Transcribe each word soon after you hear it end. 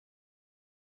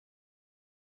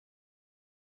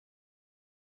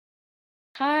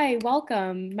Hi,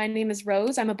 welcome. My name is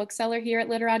Rose. I'm a bookseller here at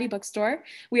Literati Bookstore.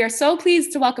 We are so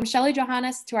pleased to welcome Shelley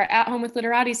Johannes to our At Home with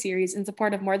Literati series in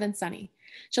support of More Than Sunny.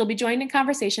 She'll be joined in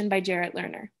conversation by Jarrett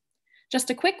Lerner.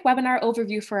 Just a quick webinar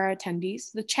overview for our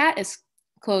attendees. The chat is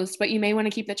closed, but you may want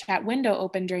to keep the chat window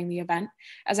open during the event,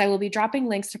 as I will be dropping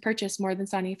links to purchase More Than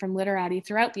Sunny from Literati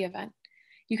throughout the event.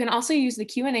 You can also use the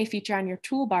Q&A feature on your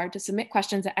toolbar to submit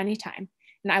questions at any time,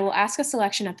 and I will ask a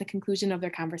selection at the conclusion of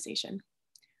their conversation.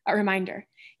 A reminder,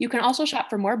 you can also shop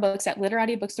for more books at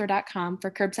literatibookstore.com for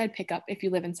curbside pickup if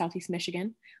you live in Southeast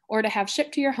Michigan, or to have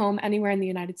shipped to your home anywhere in the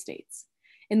United States.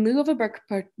 In lieu of a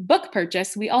book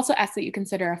purchase, we also ask that you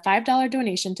consider a $5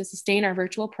 donation to sustain our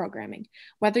virtual programming.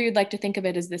 Whether you'd like to think of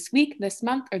it as this week, this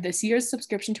month, or this year's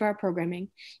subscription to our programming,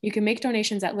 you can make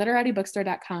donations at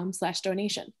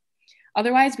literatibookstore.com/donation.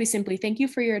 Otherwise, we simply thank you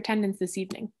for your attendance this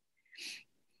evening,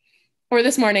 or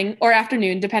this morning, or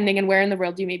afternoon, depending on where in the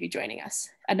world you may be joining us.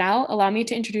 And now, allow me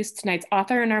to introduce tonight's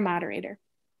author and our moderator.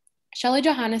 Shelley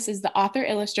Johannes is the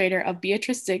author-illustrator of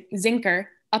Beatrice Zinker,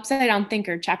 Upside Down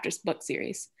Thinker Chapters book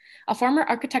series. A former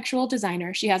architectural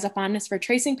designer, she has a fondness for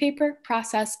tracing paper,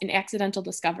 process, and accidental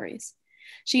discoveries.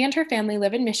 She and her family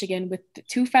live in Michigan with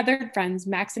two feathered friends,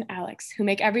 Max and Alex, who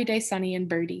make every day sunny and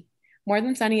birdie. More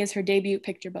Than Sunny is her debut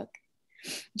picture book.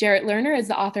 Jarrett Lerner is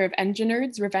the author of Engine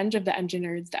Nerds, Revenge of the Engine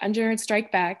Nerds, The Engine Nerds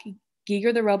Strike Back,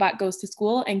 Giger the Robot Goes to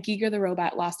School, and Giger the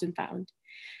Robot Lost and Found,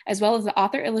 as well as the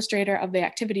author-illustrator of the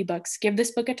activity books Give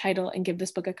This Book a Title and Give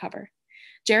This Book a Cover.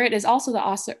 Jarrett is also the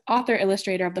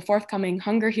author-illustrator of the forthcoming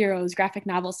Hunger Heroes graphic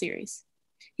novel series.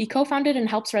 He co-founded and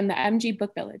helps run the MG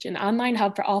Book Village, an online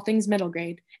hub for all things middle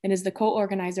grade, and is the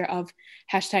co-organizer of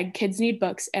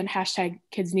 #KidsNeedBooks and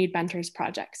 #KidsNeedMentors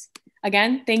projects.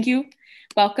 Again, thank you.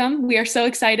 Welcome. We are so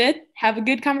excited. Have a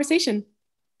good conversation.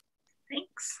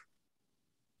 Thanks.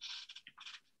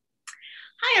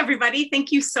 Hi, everybody.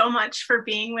 Thank you so much for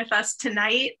being with us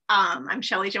tonight. I'm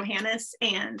Shelley Johannes,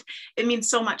 and it means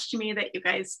so much to me that you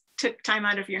guys took time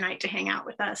out of your night to hang out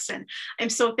with us. And I'm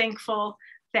so thankful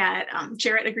that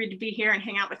Jarrett agreed to be here and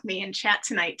hang out with me and chat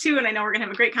tonight too. And I know we're gonna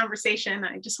have a great conversation.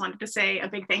 I just wanted to say a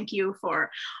big thank you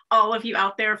for all of you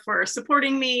out there for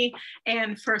supporting me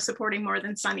and for supporting More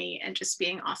Than Sunny and just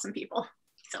being awesome people.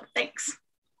 So thanks.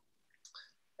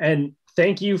 And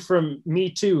thank you from me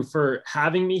too for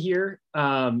having me here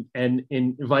and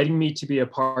inviting me to be a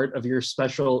part of your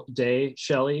special day,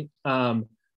 Shelley. I'm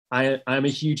a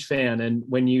huge fan, and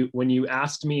when you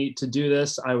asked me to do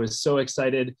this, I was so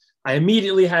excited. I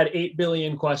immediately had 8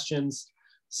 billion questions.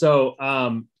 So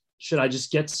should I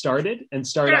just get started and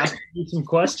start asking you some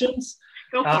questions?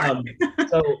 Go for it.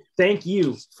 So thank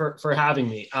you for having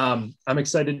me. I'm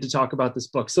excited to talk about this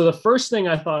book. So the first thing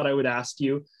I thought I would ask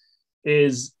you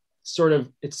is sort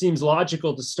of, it seems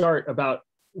logical to start about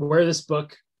where this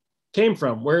book came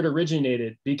from, where it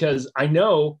originated, because I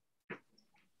know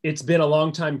it's been a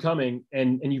long time coming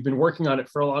and you've been working on it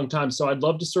for a long time. So I'd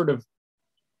love to sort of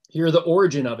hear the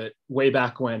origin of it way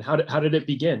back when. How did it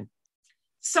begin?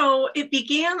 So it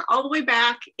began all the way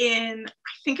back in,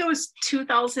 I think it was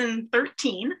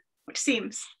 2013, which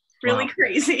seems really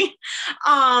crazy.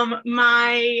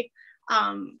 My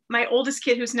oldest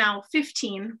kid, who's now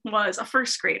 15, was a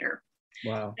first grader.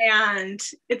 Wow. And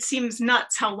it seems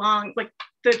nuts how long, like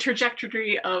the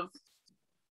trajectory of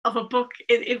a book,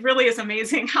 it really is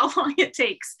amazing how long it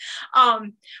takes.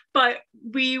 But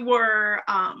we were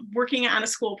working on a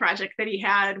school project that he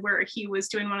had where he was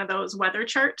doing one of those weather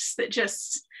charts that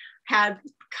just had,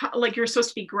 like, you're supposed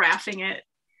to be graphing it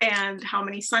and how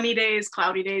many sunny days,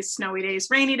 cloudy days, snowy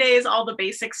days, rainy days, all the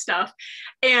basic stuff.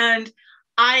 And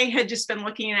I had just been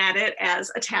looking at it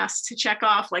as a task to check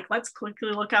off, like, let's quickly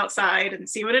look outside and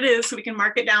see what it is so we can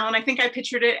mark it down. I think I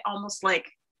pictured it almost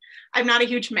like, I'm not a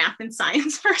huge math and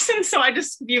science person, so I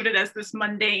just viewed it as this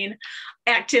mundane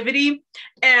activity.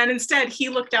 And instead, he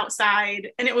looked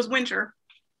outside, and it was winter,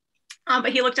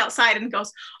 but he looked outside and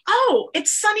goes, "Oh,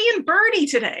 it's sunny and birdie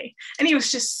today." And he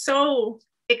was just so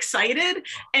excited.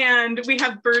 And we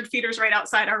have bird feeders right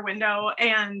outside our window,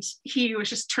 and he was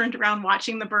just turned around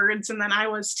watching the birds, and then I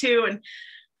was too. And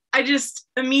I just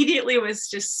immediately was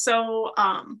just so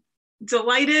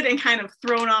delighted and kind of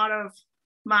thrown out of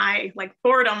my, like,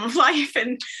 boredom of life.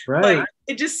 And like,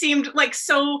 it just seemed like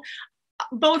so,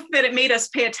 both that it made us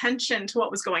pay attention to what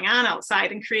was going on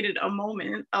outside and created a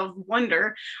moment of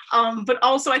wonder, but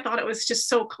also I thought it was just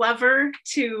so clever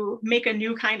to make a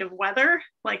new kind of weather.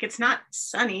 Like, it's not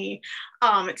sunny,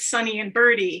 it's sunny and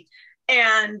birdie.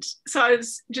 And so I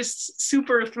was just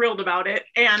super thrilled about it,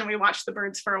 and we watched the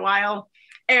birds for a while.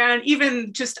 And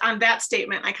even just on that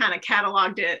statement, I kind of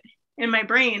cataloged it in my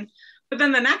brain. But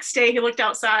then the next day he looked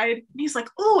outside and he's like,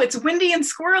 oh, it's windy and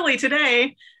squirrely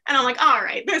today. And I'm like, all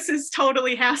right, this is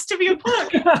totally has to be a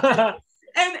book.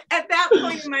 And at that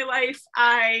point in my life,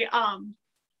 I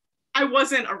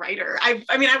wasn't a writer.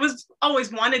 I mean, I was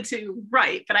always wanted to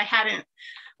write, but I hadn't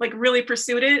like really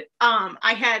pursued it.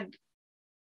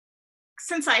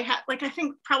 Since I had, like, I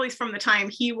think probably from the time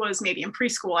he was maybe in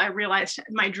preschool, I realized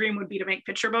my dream would be to make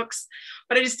picture books,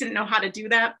 but I just didn't know how to do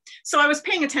that. So I was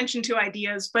paying attention to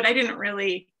ideas, but I didn't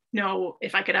really know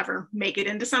if I could ever make it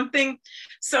into something.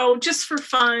 So just for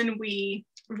fun, we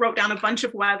wrote down a bunch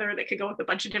of weather that could go with a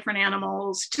bunch of different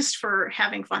animals, just for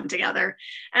having fun together.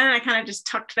 And then I kind of just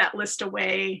tucked that list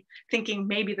away, thinking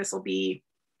maybe this will be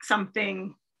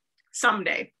something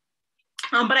someday.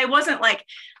 But I wasn't like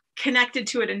connected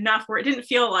to it enough where it didn't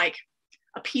feel like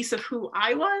a piece of who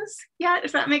I was yet,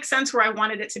 if that makes sense, where I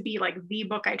wanted it to be like the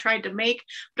book I tried to make,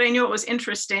 but I knew it was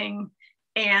interesting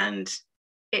and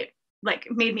it like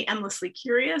made me endlessly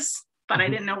curious, but I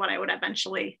didn't know what I would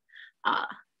eventually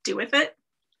do with it.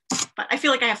 But I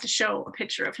feel like I have to show a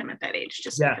picture of him at that age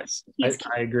just because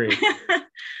I agree.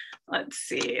 Let's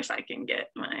see if I can get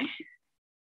my...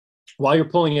 While you're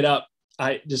pulling it up,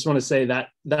 I just want to say that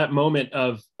that moment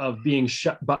of being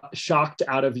shocked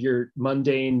out of your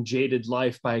mundane, jaded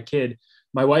life by a kid.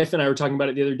 My wife and I were talking about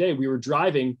it the other day. We were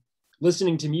driving,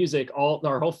 listening to music.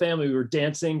 Our whole family, we were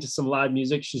dancing to some loud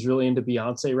music. She's really into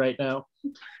Beyonce right now.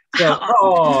 So,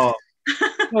 oh,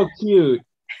 so cute.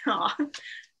 Oh.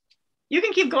 You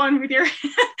can keep going with your...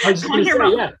 I was just going to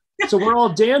say, yeah. So we're all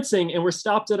dancing and we're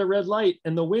stopped at a red light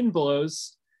and the wind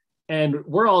blows. And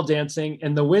we're all dancing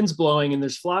and the wind's blowing and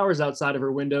there's flowers outside of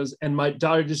her windows. And my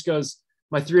daughter just goes,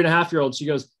 my 3.5-year-old, she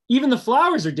goes, even the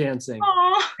flowers are dancing.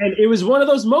 Aww. And it was one of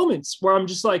those moments where I'm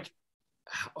just like,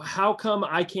 how come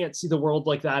I can't see the world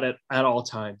like that at all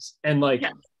times? And like,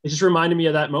 It just reminded me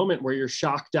of that moment where you're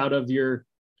shocked out of your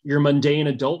mundane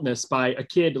adultness by a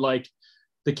kid, like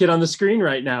the kid on the screen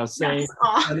right now saying,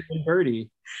 Birdie.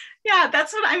 Yeah,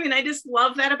 that's what I mean. I just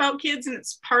love that about kids. And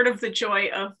it's part of the joy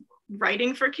of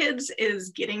writing for kids is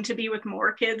getting to be with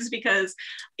more kids, because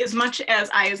as much as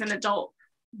I as an adult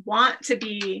want to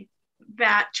be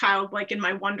that childlike in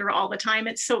my wonder all the time,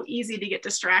 it's so easy to get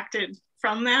distracted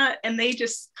from that, and they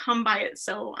just come by it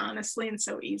so honestly and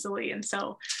so easily. And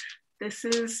so this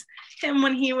is him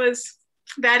when he was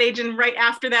that age, and right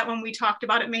after that, when we talked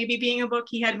about it maybe being a book,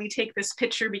 he had me take this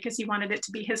picture because he wanted it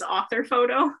to be his author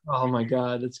photo. Oh my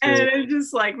God, that's great. And it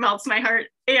just like melts my heart.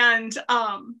 And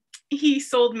he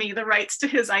sold me the rights to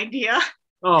his idea.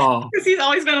 Oh, because he's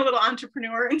always been a little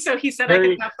entrepreneur, and so he said I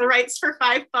could have the rights for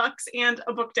 $5 and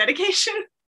a book dedication.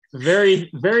 Very,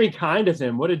 very kind of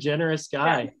him. What a generous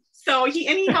guy. Yeah. So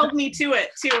he held me to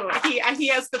it too. He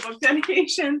has the book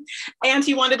dedication, and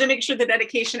he wanted to make sure the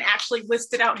dedication actually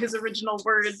listed out his original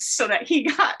words so that he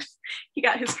got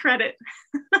his credit.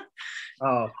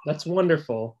 Oh, that's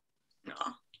wonderful.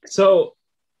 Oh. So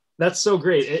that's so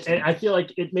great. And I feel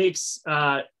like it makes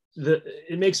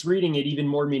it makes reading it even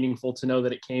more meaningful to know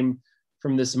that it came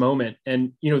from this moment.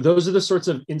 And, you know, those are the sorts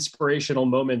of inspirational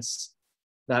moments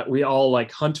that we all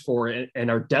like hunt for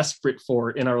and are desperate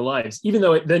for in our lives, even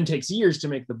though it then takes years to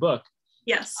make the book.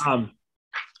 Yes.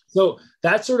 So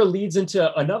that sort of leads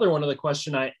into another one of the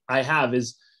question I have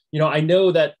is, you know, I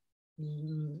know that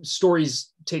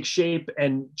stories take shape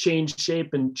and change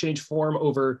form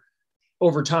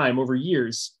over time, over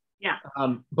years. Yeah.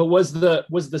 But was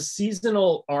the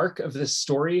seasonal arc of this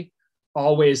story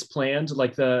always planned,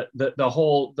 like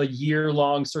the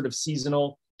year-long sort of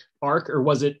seasonal arc, or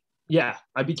was it? Yeah,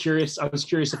 I was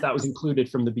curious if that was included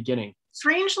from the beginning.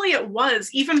 Strangely, it was,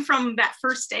 even from that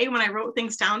first day when I wrote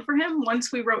things down for him.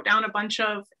 Once we wrote down a bunch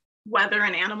of weather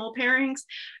and animal pairings,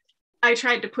 I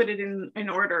tried to put it in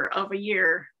order of a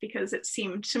year because it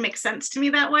seemed to make sense to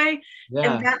me that way.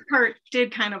 Yeah. And that part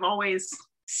did kind of always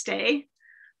stay.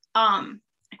 I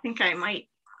think I might,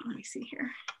 let me see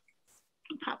here.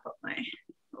 I'll pop up my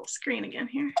little screen again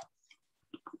here.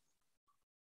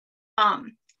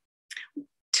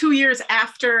 2 years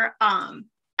after I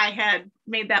had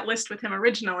made that list with him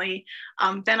originally,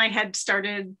 then I had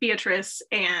started Beatrice,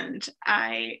 and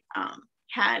I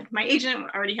had my agent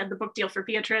already had the book deal for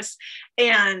Beatrice,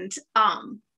 and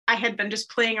I had been just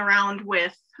playing around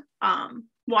with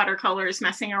watercolors,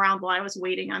 messing around while I was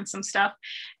waiting on some stuff.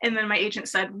 And then my agent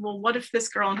said, well, what if this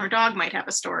girl and her dog might have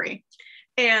a story?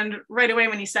 And right away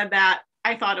when he said that,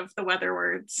 I thought of the weather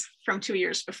words from 2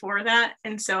 years before that.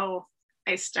 And so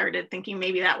I started thinking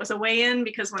maybe that was a way in,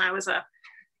 because when I was a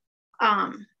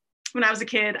when I was a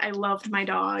kid, I loved my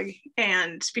dog.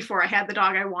 And before I had the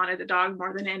dog, I wanted a dog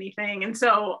more than anything. And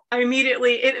so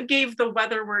it gave the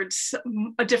weather words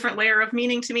a different layer of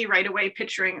meaning to me right away,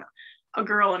 picturing a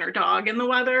girl and her dog in the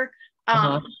weather.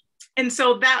 And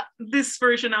so this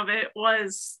version of it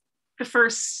was the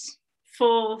first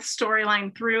full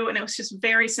storyline through, and it was just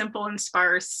very simple and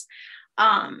sparse.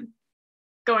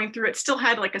 Going through it still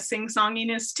had like a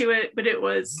sing-songiness to it, but it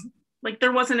was like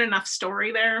there wasn't enough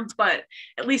story there, but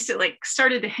at least it like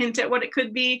started to hint at what it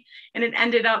could be. And it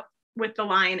ended up with the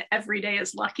line, "Every day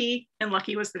is Lucky," and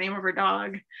Lucky was the name of her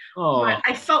dog. But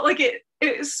I felt like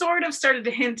it sort of started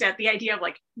to hint at the idea of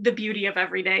like the beauty of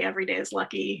every day is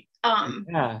lucky.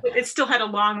 But it still had a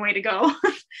long way to go,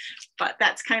 but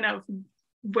that's kind of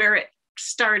where it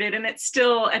started. And it's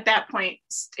still at that point,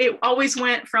 it always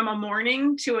went from a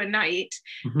morning to a night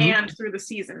and through the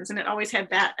seasons. And it always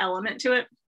had that element to it.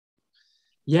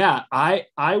 Yeah, I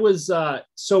was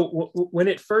when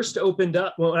it first opened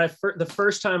up, the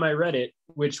first time I read it,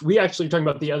 which we actually were talking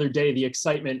about the other day, the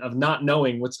excitement of not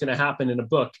knowing what's going to happen in a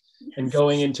book and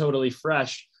going in totally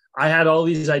fresh. I had all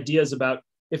these ideas about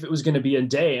if it was going to be a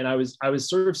day, and I was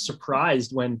sort of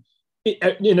surprised when,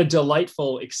 in a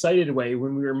delightful, excited way,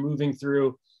 when we were moving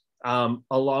through a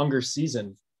longer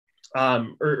season,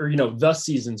 or the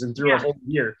seasons and through a whole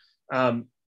year.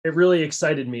 It really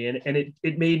excited me, and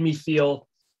it made me feel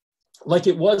like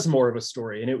it was more of a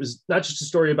story, and it was not just a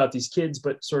story about these kids,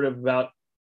 but sort of about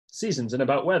seasons and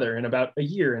about weather and about a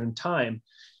year and time.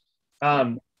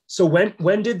 So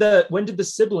when did the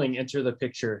sibling enter the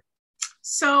picture?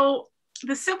 So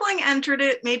the sibling entered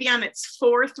it maybe on its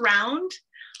fourth round.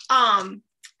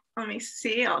 Let me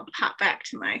see, I'll hop back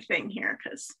to my thing here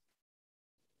because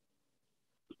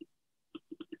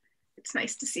it's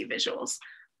nice to see visuals.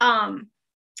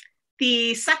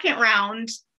 The second round,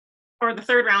 or the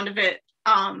third round of it,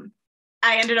 I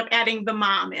ended up adding the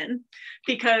mom in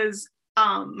because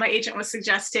my agent was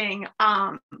suggesting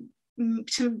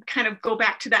to kind of go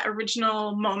back to that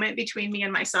original moment between me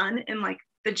and my son and like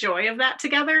the joy of that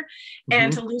together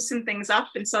and to loosen things up.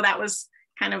 And so that was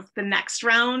kind of the next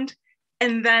round.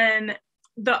 And then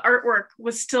the artwork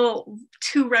was still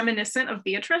too reminiscent of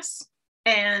Beatrice.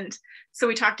 And so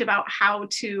we talked about how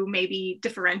to maybe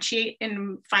differentiate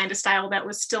and find a style that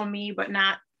was still me, but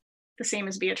not the same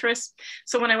as Beatrice.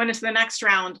 So when I went into the next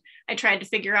round, I tried to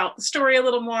figure out the story a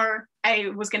little more. I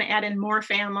was going to add in more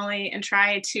family and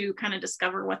try to kind of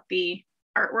discover what the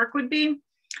artwork would be.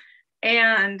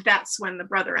 And that's when the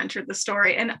brother entered the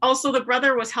story. And also the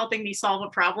brother was helping me solve a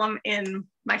problem. In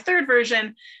my third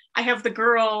version, I have the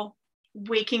girl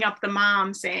waking up the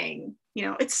mom saying,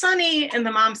 it's sunny, and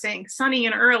the mom saying sunny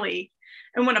and early.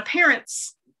 And when a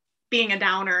parent's being a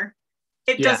downer,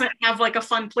 it doesn't have like a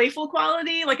fun, playful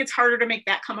quality. Like it's harder to make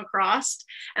that come across.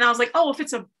 And I was like, if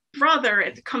it's a brother,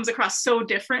 it comes across so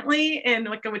differently and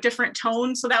like a different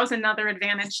tone. So that was another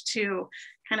advantage to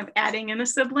kind of adding in a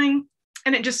sibling.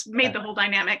 And it just made the whole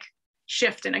dynamic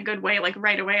shift in a good way. Like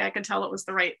right away, I could tell it was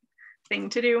the right thing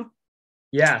to do.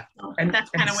 Yeah. So that's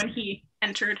kind of when he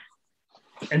entered.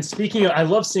 And speaking of, I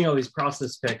love seeing all these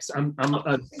process pics. I'm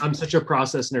such a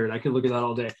process nerd. I could look at that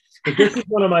all day. But this is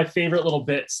one of my favorite little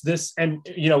bits. This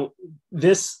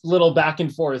little back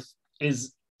and forth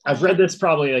is, I've read this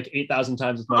probably like 8,000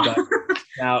 times with my daughter.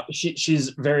 Now she's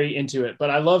very into it,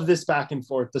 but I love this back and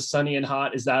forth. The sunny and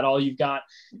hot, is that all you've got?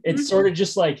 It's sort of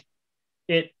just like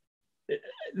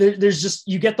there's just,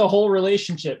 you get the whole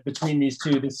relationship between these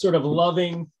two, this sort of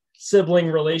loving sibling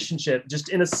relationship, just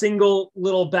in a single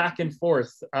little back and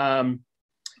forth. I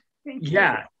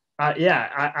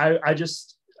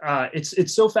just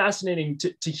it's so fascinating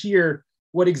to hear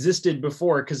what existed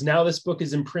before, because now this book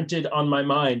is imprinted on my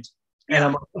mind. And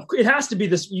I'm like, it has to be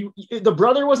this. The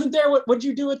brother wasn't there. What'd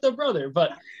you do with the brother?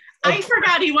 But I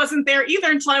forgot he wasn't there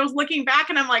either until I was looking back,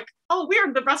 and I'm like, oh,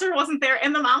 weird. The brother wasn't there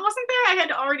and the mom wasn't there. I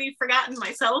had already forgotten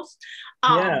myself.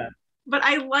 But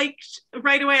I liked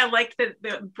that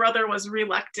the brother was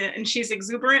reluctant and she's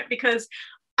exuberant, because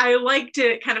I liked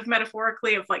it kind of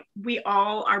metaphorically of like, we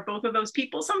all are both of those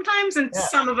people sometimes. And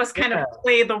some of us kind of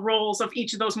play the roles of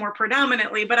each of those more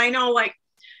predominantly. But I know like,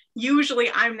 usually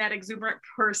I'm that exuberant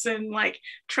person, like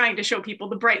trying to show people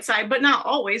the bright side, but not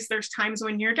always. There's times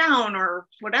when you're down or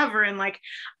whatever. And like,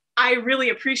 I really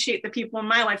appreciate the people in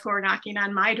my life who are knocking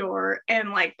on my door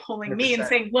and like pulling 100%. Me and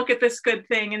saying, look at this good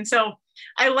thing. And so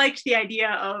I liked the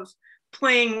idea of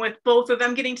playing with both of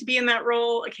them, getting to be in that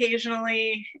role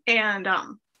occasionally. And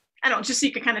I don't know, just so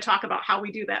you could kind of talk about how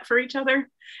we do that for each other.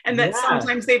 And that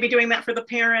sometimes they'd be doing that for the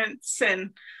parents.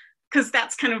 And because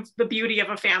that's kind of the beauty of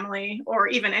a family, or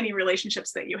even any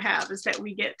relationships that you have, is that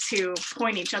we get to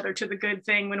point each other to the good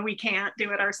thing when we can't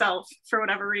do it ourselves for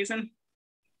whatever reason.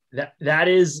 That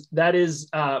is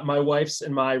my wife's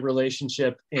and my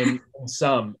relationship in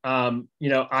some.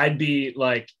 I'd be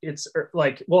like, it's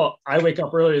like, well, I wake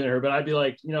up earlier than her, but I'd be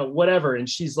like, whatever, and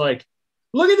she's like,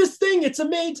 look at this thing, it's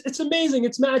amazing,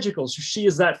 it's magical. So she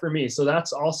is that for me. So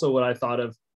that's also what I thought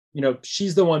of.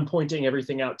 She's the one pointing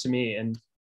everything out to me, and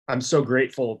I'm so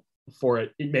grateful for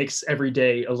it. It makes every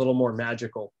day a little more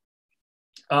magical.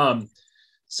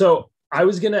 So I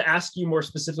was going to ask you more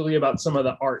specifically about some of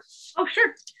the art. Oh,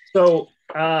 sure. So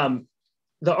the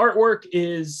artwork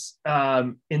is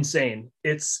insane.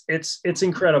 It's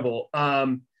incredible.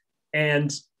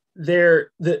 And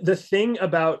the thing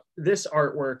about this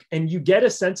artwork, and you get a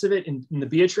sense of it in the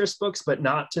Beatrice books, but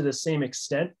not to the same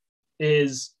extent,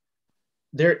 is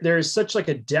there is such like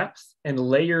a depth and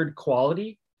layered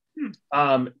quality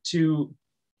to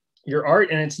your art.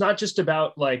 And it's not just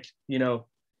about like,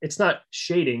 it's not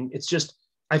shading. It's just,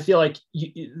 I feel like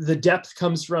the depth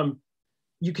comes from,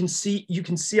 you can see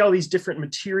all these different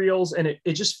materials, and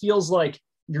it just feels like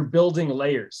you're building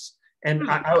layers. And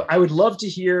I would love to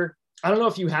hear, I don't know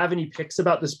if you have any picks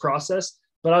about this process,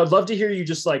 but I would love to hear you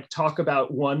just like talk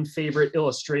about one favorite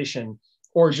illustration,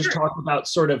 or just talk about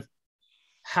sort of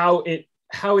how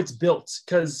it's built.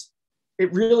 Because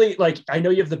it really, like, I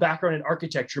know you have the background in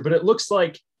architecture, but it looks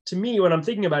like, to me, when I'm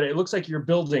thinking about it, it looks like you're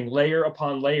building layer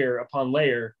upon layer upon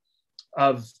layer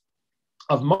of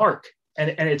mark.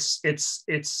 And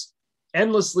it's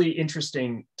endlessly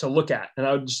interesting to look at. And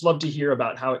I would just love to hear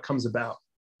about how it comes about.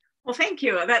 Well, thank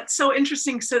you. That's so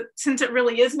interesting, since it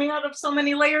really is made out of so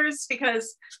many layers,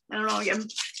 because I don't know, I'm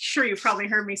sure you've probably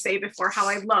heard me say before how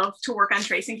I love to work on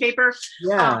tracing paper.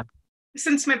 Yeah.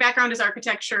 Since my background is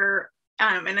architecture,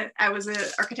 and I was an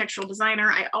architectural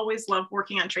designer, I always love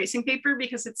working on tracing paper,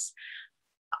 because it's,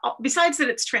 besides that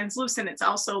it's translucent, it's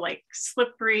also like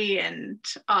slippery and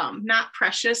not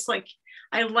precious. Like,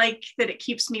 I like that it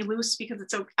keeps me loose, because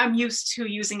I'm used to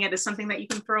using it as something that you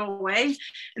can throw away.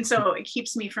 And so it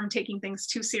keeps me from taking things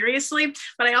too seriously.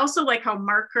 But I also like how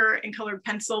marker and colored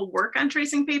pencil work on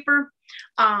tracing paper.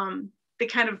 They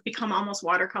kind of become almost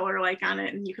watercolor-like on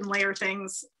it, and you can layer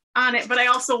things on it. But I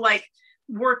also like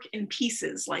work in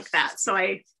pieces like that. So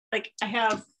I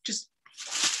have just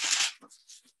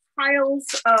piles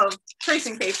of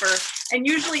tracing paper, and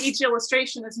usually each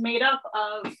illustration is made up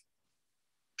of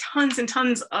tons and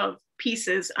tons of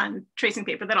pieces on tracing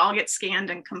paper that all get scanned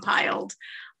and compiled.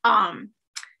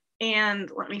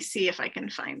 And let me see if I can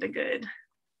find a good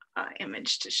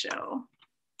image to show.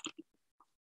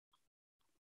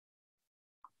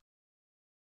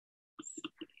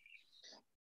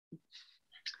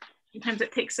 Sometimes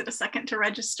it takes it a second to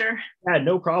register. Yeah,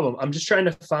 no problem. I'm just trying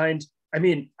to find, I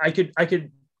mean, I could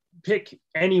pick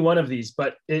any one of these,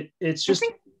 but it's just,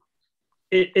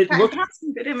 it looks, I have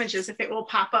some good images if it will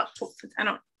pop up.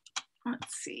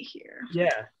 Let's see here.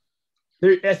 Yeah.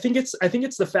 I think it's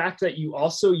the fact that you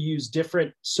also use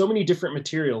so many different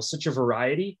materials, such a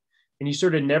variety, and you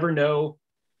sort of never know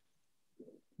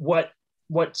what's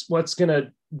going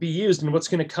to be used and what's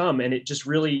going to come. And it just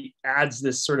really adds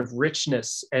this sort of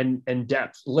richness and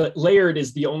depth. Layered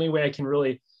is the only way I can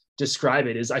really describe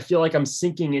it. Is I feel like I'm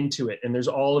sinking into it, and there's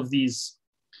all of these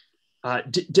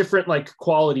different like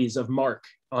qualities of mark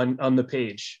on the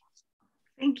page.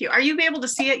 Thank you. Are you able to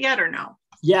see it yet, or no?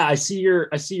 Yeah, I see your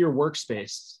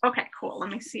workspace. Okay, cool. Let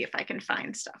me see if I can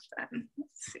find stuff then.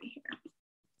 Let's see here.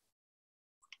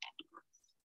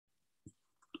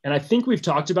 And I think we've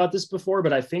talked about this before,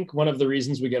 but I think one of the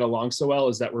reasons we get along so well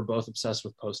is that we're both obsessed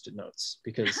with Post-it notes,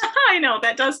 because I know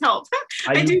that does help.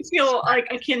 I do feel like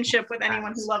a kinship with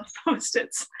anyone who loves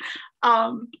Post-its.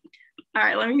 All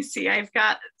right, let me see.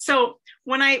 So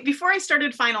before I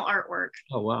started final artwork.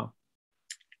 Oh, wow.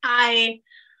 I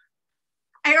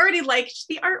already liked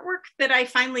the artwork that I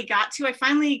finally got to. I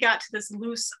finally got to this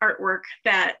loose artwork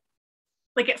that,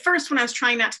 like, at first when I was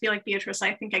trying not to be like Beatrice,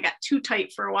 I think I got too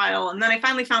tight for a while. And then I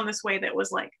finally found this way that was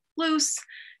like loose,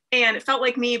 and it felt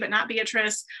like me, but not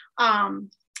Beatrice. And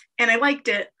I liked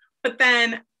it. But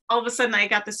then all of a sudden I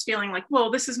got this feeling like, whoa,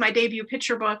 this is my debut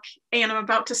picture book, and I'm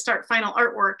about to start final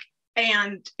artwork.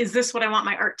 And is this what I want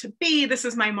my art to be? This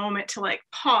is my moment to like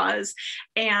pause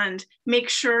and make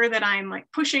sure that I'm like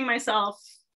pushing myself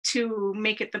to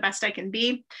make it the best I can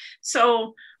be.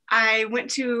 So I went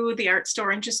to the art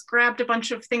store and just grabbed a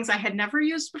bunch of things I had never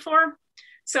used before.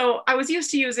 So I was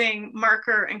used to using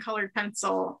marker and colored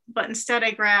pencil, but instead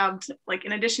I grabbed, like,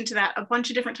 in addition to that, a bunch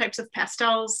of different types of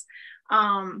pastels,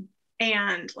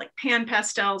 and like pan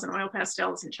pastels and oil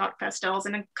pastels and chalk pastels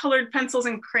and colored pencils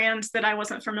and crayons that I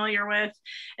wasn't familiar with,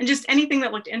 and just anything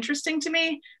that looked interesting to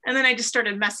me. And then I just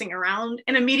started messing around,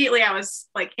 and immediately I was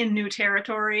like in new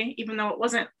territory, even though it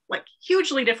wasn't like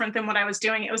hugely different than what I was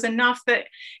doing. It was enough that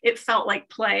it felt like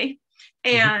play,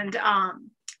 and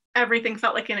everything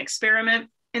felt like an experiment.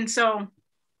 And so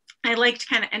I liked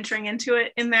kind of entering into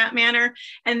it in that manner.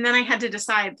 And then I had to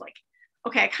decide, like,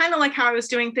 okay, I kind of like how I was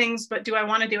doing things, but do I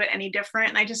want to do it any different?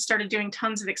 And I just started doing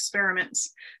tons of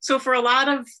experiments. So for a lot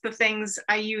of the things,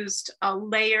 I used a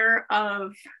layer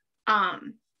of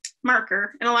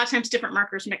marker, and a lot of times different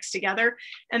markers mixed together.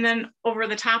 And then over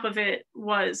the top of it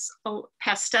was a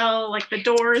pastel, like the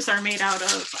doors are made out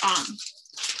of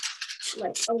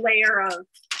like a layer of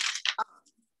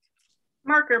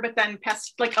marker, but then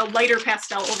like a lighter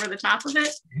pastel over the top of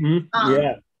it.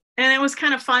 Yeah. And it was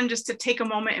kind of fun just to take a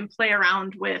moment and play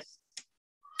around with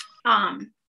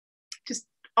just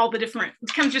all the different,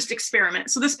 kind of just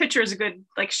experiment. So this picture is a good,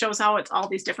 like, shows how it's all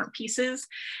these different pieces.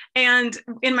 And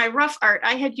in my rough art,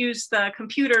 I had used the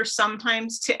computer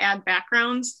sometimes to add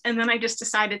backgrounds. And then I just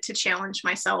decided to challenge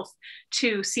myself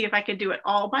to see if I could do it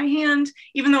all by hand,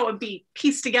 even though it would be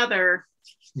pieced together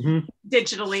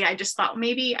digitally. I just thought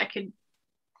maybe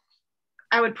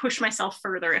I would push myself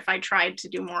further if I tried to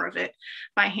do more of it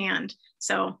by hand.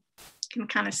 So you can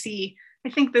kind of see, I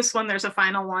think this one, there's a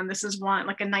final one. This is one,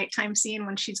 like a nighttime scene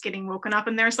when she's getting woken up,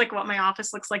 and there's like what my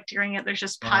office looks like during it. There's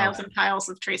just piles and piles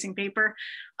of tracing paper.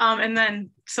 And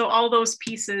then, so all those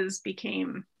pieces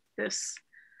became this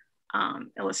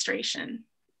illustration.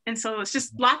 And so it's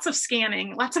just lots of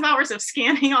scanning, lots of hours of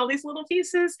scanning all these little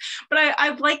pieces. But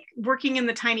I like working in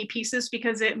the tiny pieces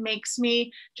because it makes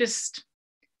me just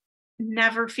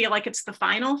never feel like it's the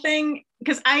final thing,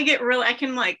 because I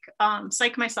can like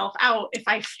psych myself out if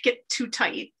I get too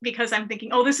tight, because I'm thinking,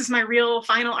 oh, this is my real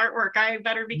final artwork, I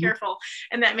better be careful.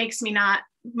 And that makes me not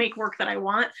make work that I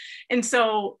want. And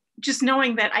just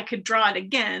knowing that I could draw it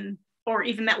again, or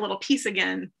even that little piece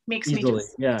again, makes me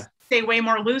just stay way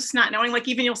more loose, not knowing, like,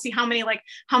 even you'll see how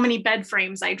many bed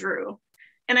frames I drew.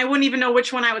 And I wouldn't even know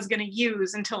which one I was going to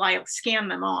use until I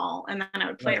scanned them all. And then I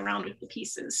would play around with the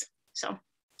pieces. So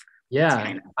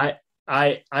yeah,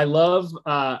 I love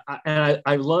and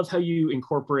I love how you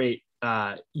incorporate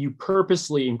you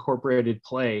purposely incorporated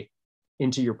play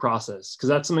into your process, because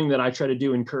that's something that I try to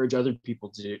do, encourage other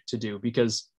people to do,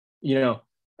 because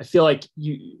I feel like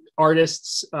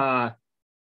artists are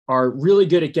really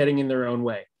good at getting in their own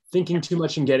way, thinking too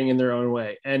much and getting in their own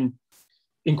way, and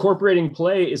incorporating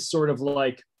play is sort of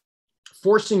like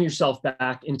forcing yourself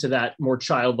back into that more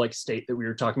childlike state that we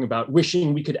were talking about,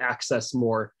 wishing we could access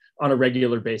more on a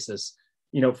regular basis,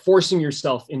 forcing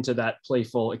yourself into that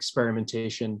playful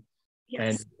experimentation.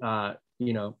 Yes.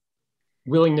 And,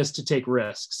 willingness to take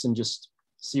risks and just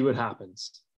see what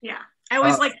happens. Yeah. I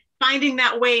always like finding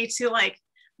that way to like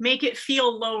make it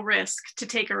feel low risk to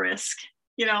take a risk,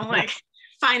 like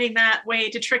finding that way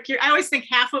to trick I always think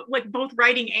half of like both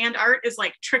writing and art is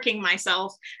like tricking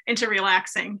myself into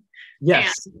relaxing.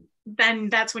 Yes. And then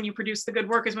that's when you produce the good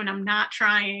work, is when I'm not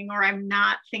trying or I'm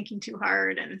not thinking too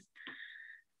hard. And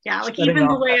yeah, like even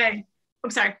the way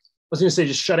I'm sorry. I was going to say,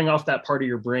 just shutting off that part of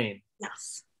your brain.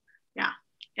 Yes. Yeah.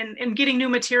 And getting new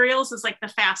materials is like the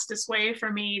fastest way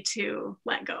for me to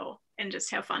let go and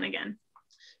just have fun again.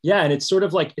 Yeah. And it's sort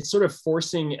of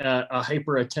forcing a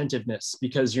hyper attentiveness,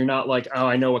 because you're not like, oh,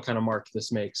 I know what kind of mark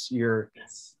this makes. You're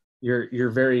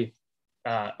very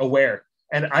aware.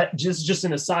 And I just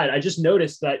an aside, I just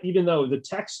noticed that even though the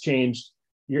text changed,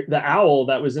 the owl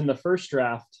that was in the first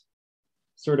draft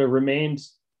sort of remained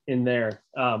in there,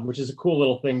 which is a cool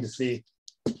little thing to see.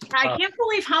 I can't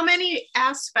believe how many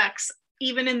aspects,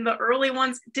 even in the early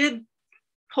ones, did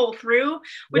pull through,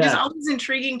 which is always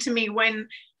intriguing to me. When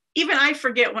even I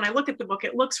forget, when I look at the book,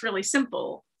 it looks really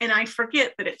simple, and I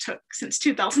forget that it took since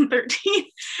 2013.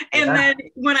 And then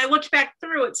when I looked back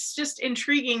through, it's just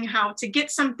intriguing how to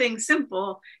get something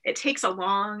simple, it takes a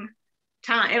long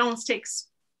time. It almost takes,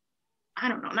 I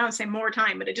don't know, not to say more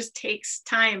time, but it just takes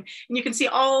time. And you can see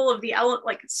all of the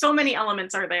like so many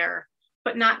elements are there,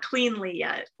 but not cleanly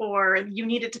yet, or you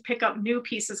needed to pick up new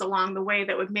pieces along the way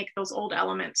that would make those old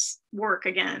elements work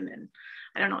again. And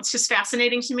I don't know, it's just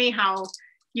fascinating to me how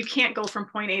you can't go from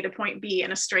point A to point B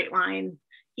in a straight line,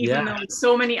 even though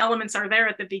so many elements are there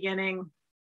at the beginning.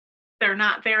 They're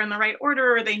not there in the right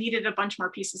order, or they needed a bunch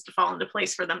more pieces to fall into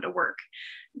place for them to work.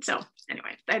 So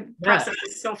anyway, that process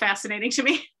is so fascinating to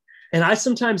me. And I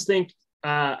sometimes think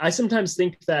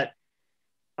that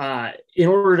in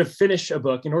order to finish a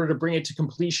book, in order to bring it to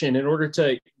completion, in order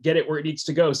to get it where it needs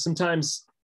to go, sometimes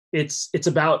it's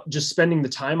about just spending the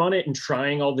time on it and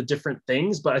trying all the different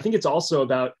things. But I think it's also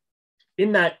about,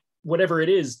 in that, whatever it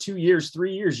is, 2 years,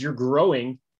 3 years, you're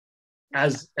growing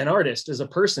as an artist, as a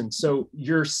person. So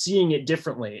you're seeing it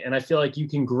differently. And I feel like you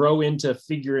can grow into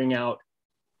figuring out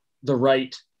the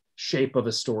right shape of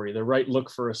a story, the right look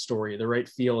for a story, the right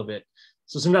feel of it.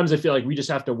 So sometimes I feel like we just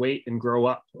have to wait and grow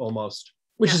up almost,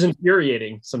 which is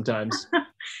infuriating sometimes.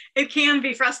 It can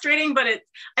be frustrating, but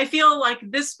I feel like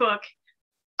this book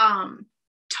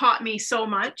taught me so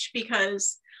much,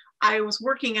 because I was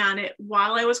working on it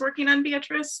while I was working on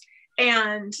Beatrice,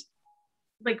 and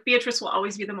like Beatrice will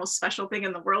always be the most special thing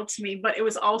in the world to me, but it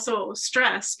was also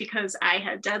stress because I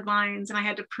had deadlines and I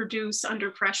had to produce under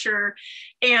pressure.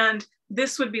 And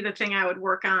this would be the thing I would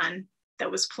work on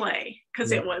that was play,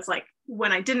 because it was like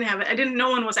when I didn't have it,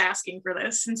 no one was asking for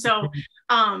this. And so,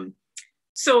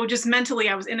 so just mentally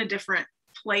I was in a different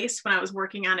place when I was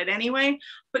working on it anyway,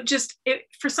 but just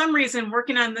for some reason,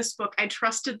 working on this book, I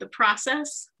trusted the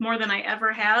process more than I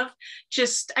ever have.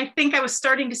 I think I was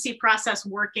starting to see process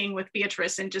working with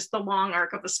Beatrice and just the long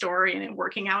arc of the story and it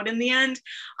working out in the end.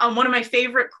 One of my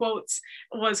favorite quotes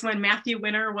was when Matthew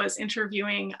Winner was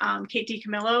interviewing Kate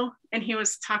DiCamillo, and he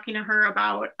was talking to her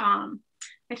about,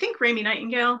 I think Raimi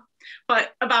Nightingale,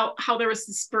 but about how there was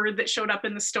this bird that showed up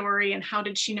in the story and how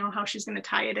did she know how she's going to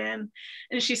tie it in.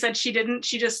 And she said she didn't.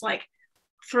 She just like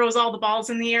throws all the balls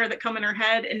in the air that come in her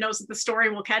head and knows that the story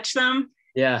will catch them.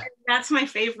 Yeah. And that's my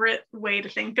favorite way to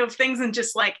think of things, and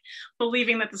just like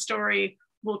believing that the story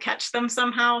will catch them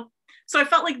somehow. So I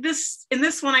felt like in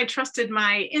this one, I trusted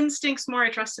my instincts more. I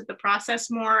trusted the process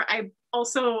more. I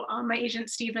also, my agent,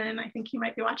 Stephen, I think he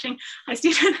might be watching. Hi,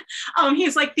 Stephen.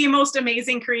 He's like the most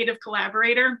amazing creative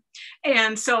collaborator.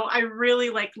 And so I really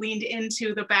like leaned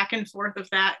into the back and forth of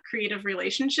that creative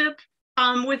relationship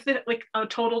with it, like a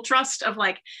total trust of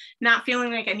like not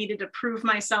feeling like I needed to prove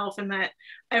myself, and that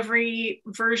every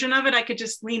version of it, I could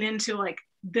just lean into like,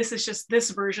 this is just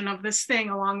this version of this thing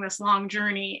along this long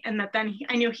journey. And that then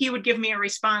I knew he would give me a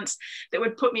response that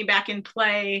would put me back in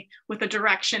play with a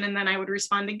direction. And then I would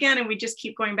respond again, and we just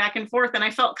keep going back and forth. And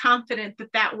I felt confident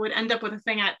that that would end up with a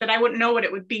thing that I wouldn't know what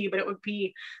it would be, but it would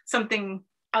be something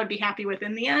I would be happy with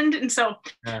in the end. And so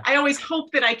I always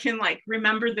hope that I can like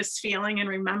remember this feeling and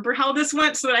remember how this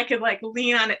went, so that I could like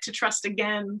lean on it to trust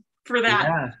again for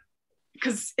that.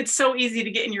 Because it's so easy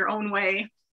to get in your own way.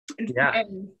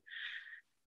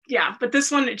 But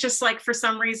this one, it just like, for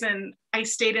some reason, I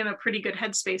stayed in a pretty good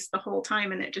headspace the whole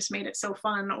time, and it just made it so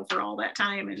fun over all that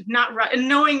time, and and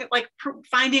knowing like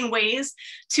finding ways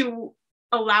to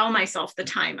allow myself the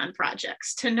time on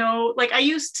projects, to know, like I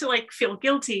used to like feel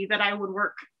guilty that I would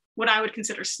work what I would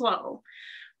consider slow.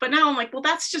 But now I'm like, well,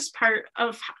 that's just part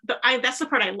of that's the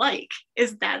part I like,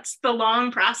 is that's the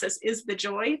long process is the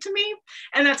joy to me.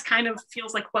 And that's kind of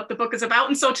feels like what the book is about.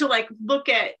 And so to like look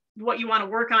at what you want to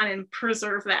work on and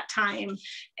preserve that time,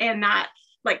 and not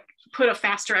like put a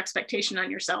faster expectation on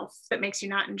yourself that makes you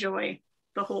not enjoy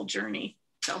the whole journey.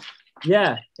 So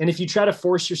yeah. And if you try to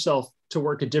force yourself to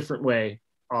work a different way,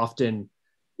 often,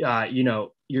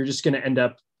 you're just going to end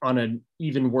up on an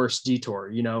even worse detour,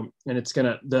 and it's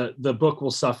the book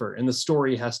will suffer, and the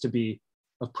story has to be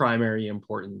of primary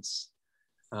importance.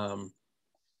 So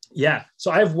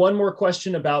I have one more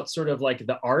question about sort of like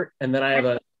the art, and then I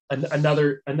have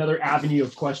another avenue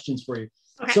of questions for you.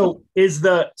 Okay.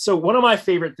 So one of my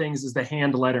favorite things is the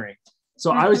hand lettering.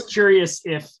 So I was curious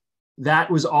if that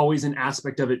was always an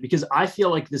aspect of it, because I feel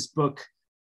like this book,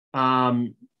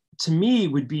 to me,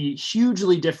 would be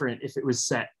hugely different if it was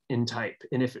set in type.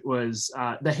 And if it was,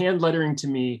 the hand lettering to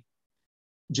me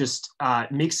just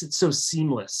makes it so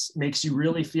seamless, makes you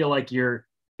really feel like you're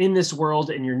in this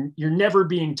world, and you're never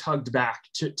being tugged back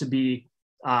to be,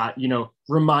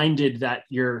 reminded that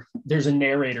there's a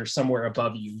narrator somewhere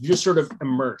above you. You're just sort of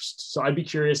immersed. So I'd be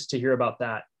curious to hear about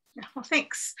that. Well,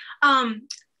 thanks.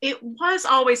 It was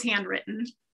always handwritten,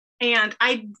 and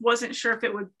I wasn't sure if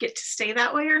it would get to stay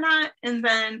that way or not. And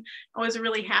then I was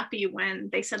really happy when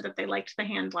they said that they liked the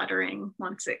hand lettering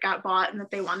once it got bought, and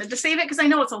that they wanted to save it, because I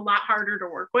know it's a lot harder to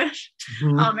work with.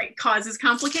 It causes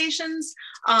complications.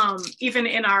 Even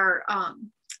in our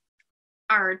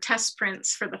test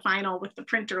prints for the final with the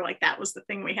printer, like that was the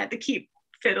thing we had to keep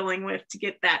fiddling with to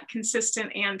get that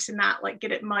consistent and to not like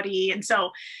get it muddy. And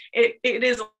so it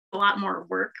is a lot more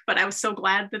work, but I was so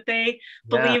glad that they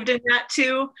believed in that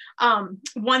too.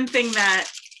 One thing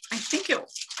that I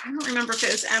don't remember if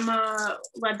it was Emma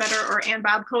Ledbetter or Ann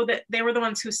Bobko, that they were the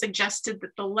ones who suggested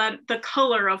that the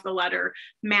color of the letter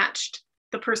matched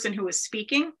the person who was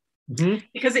speaking.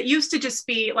 Because it used to just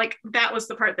be like, that was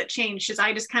the part that changed, is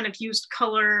I just kind of used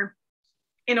color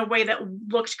in a way that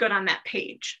looked good on that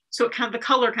page. So it kind of, the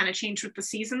color kind of changed with the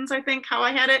seasons, I think, how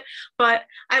I had it, but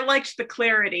I liked the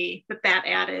clarity that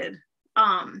added.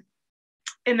 And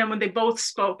then when they both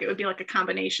spoke, it would be like a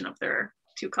combination of their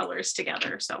two colors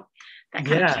together. So that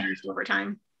kind of changed over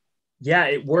time. Yeah,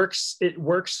 it works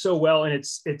so well, and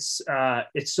it's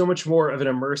so much more of an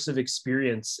immersive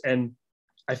experience, and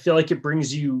I feel like it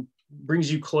brings you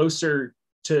closer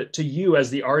to you as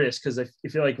the artist, because I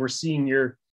feel like we're seeing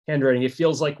your handwriting. It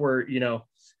feels like we're,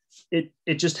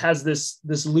 it just has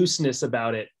this looseness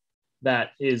about it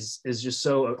that is just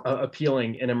so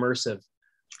appealing and immersive.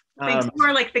 You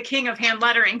are like the king of hand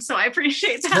lettering, so I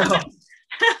appreciate that.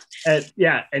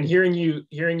 No. And hearing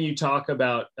you talk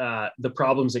about the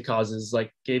problems it causes,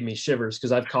 like, gave me shivers,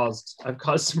 because I've caused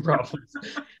some problems.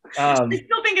 I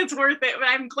still think it's worth it, but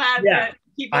I'm glad that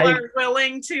people are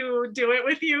willing to do it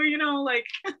with you. Like.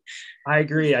 I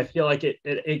agree. I feel like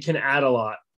it can add a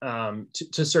lot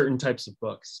to certain types of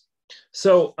books.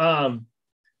 So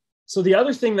the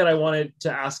other thing that I wanted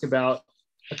to ask about,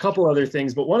 a couple other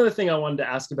things, but one of the things I wanted to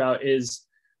ask about is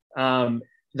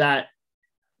that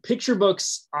picture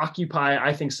books occupy,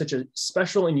 I think, such a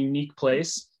special and unique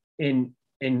place in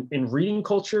reading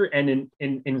culture and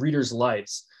in readers'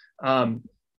 lives. For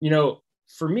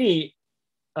me,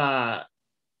 I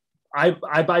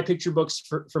buy picture books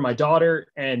for my daughter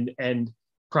and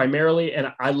primarily,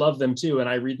 and I love them too, and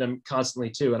I read them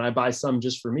constantly too, and I buy some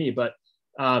just for me. But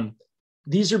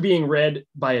these are being read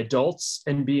by adults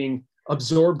and being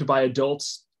absorbed by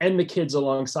adults and the kids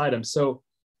alongside them. So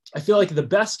I feel like the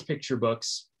best picture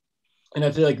books, and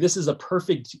I feel like this is a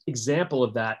perfect example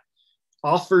of that,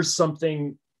 offers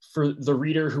something for the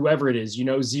reader, whoever it is,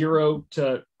 0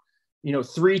 to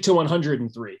 3 to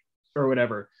 103 or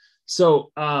whatever.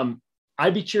 So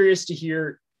I'd be curious to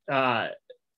hear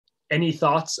any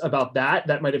thoughts about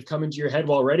that might have come into your head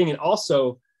while writing, and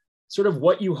also sort of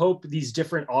what you hope these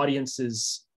different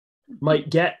audiences might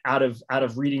get out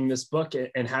of reading this book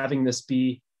and having this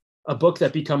be a book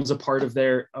that becomes a part of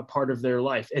their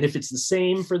life, and if it's the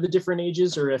same for the different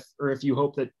ages, or if you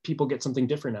hope that people get something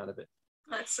different out of it.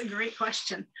 That's a great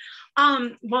question.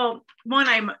 Well, one,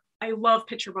 I love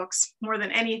picture books more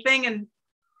than anything, and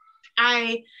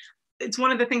it's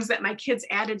one of the things that my kids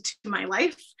added to my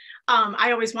life.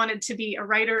 I always wanted to be a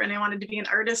writer and I wanted to be an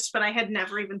artist, but I had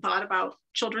never even thought about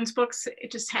children's books.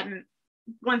 It just hadn't,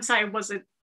 once I was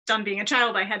done being a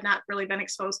child, I had not really been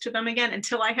exposed to them again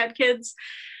until I had kids.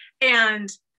 And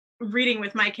reading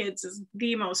with my kids is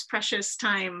the most precious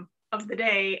time of the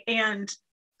day. And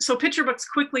so picture books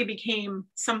quickly became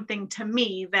something to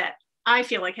me that I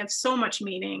feel like have so much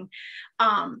meaning,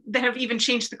 that have even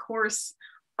changed the course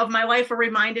of my life, or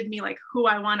reminded me like who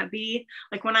I want to be.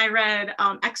 Like when I read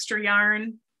Extra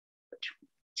Yarn,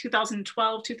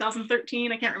 2012,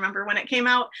 2013, I can't remember when it came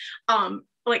out,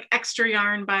 like Extra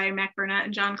Yarn by Mac Burnett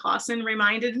and John Clausen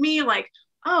reminded me like,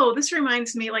 oh, this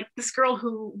reminds me like this girl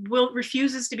who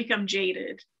refuses to become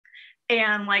jaded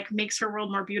and like makes her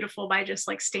world more beautiful by just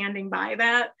like standing by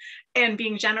that and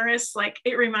being generous. Like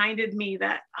it reminded me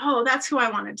that, oh, that's who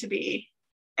I wanted to be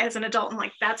as an adult. And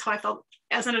like, that's how I felt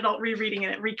as an adult rereading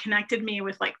it. It reconnected me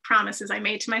with like promises I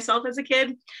made to myself as a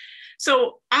kid.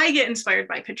 So I get inspired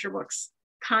by picture books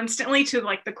constantly to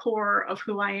like the core of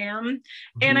who I am.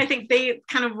 Mm-hmm. And I think they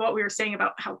kind of what we were saying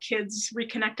about how kids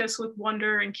reconnect us with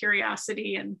wonder and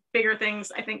curiosity and bigger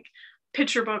things. I think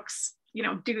picture books,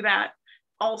 do that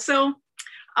also.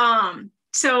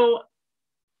 So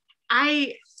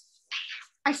I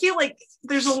feel like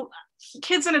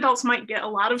kids and adults might get a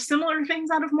lot of similar things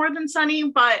out of More Than Sunny,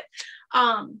 but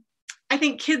I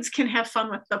think kids can have fun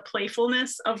with the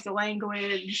playfulness of the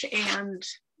language and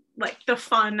like the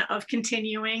fun of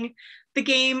continuing the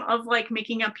game of like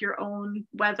making up your own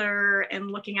weather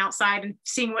and looking outside and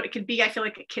seeing what it could be. I feel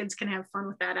like kids can have fun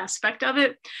with that aspect of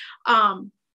it.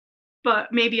 But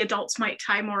maybe adults might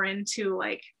tie more into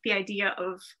like the idea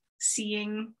of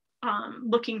seeing,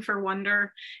 looking for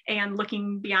wonder and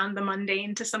looking beyond the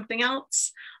mundane to something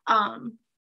else.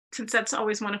 Since that's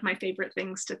always one of my favorite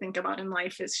things to think about in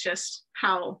life, is just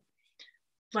how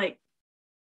like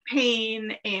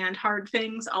pain and hard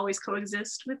things always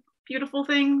coexist with beautiful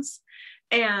things.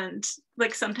 And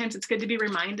like sometimes it's good to be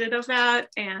reminded of that.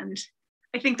 And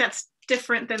I think that's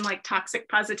different than like toxic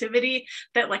positivity,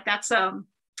 that like that's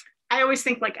I always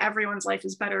think like everyone's life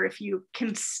is better if you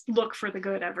can look for the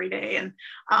good every day.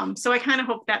 And so I kind of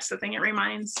hope that's the thing it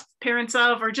reminds parents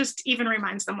of, or just even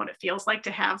reminds them what it feels like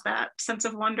to have that sense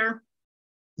of wonder.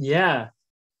 Yeah.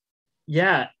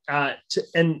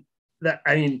 And that,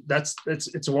 I mean,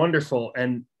 it's wonderful.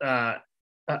 And I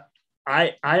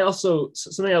also,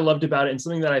 something I loved about it, and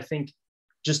something that I think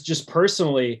just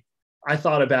personally, I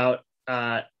thought about,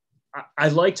 I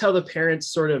liked how the parents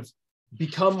sort of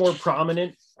become more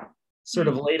prominent sort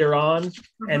of later on,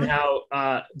 and how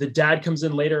the dad comes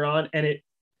in later on. And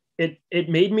it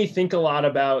made me think a lot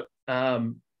about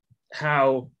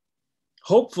how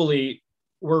hopefully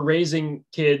we're raising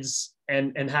kids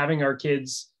and having our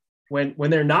kids, when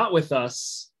they're not with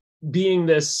us, being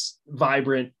this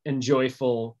vibrant and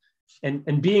joyful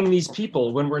and being these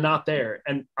people when we're not there.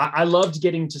 And I loved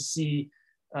getting to see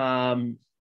the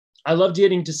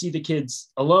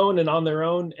kids alone and on their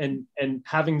own, and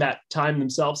having that time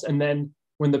themselves. And then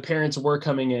when the parents were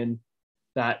coming in,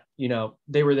 that, you know,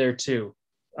 they were there too,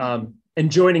 and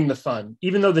joining the fun,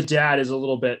 even though the dad is a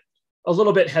little bit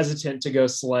hesitant to go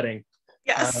sledding.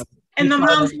 Yes. And the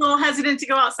mom's a little hesitant to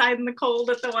go outside in the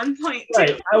cold at the one point too.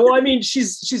 Right. Well, I mean,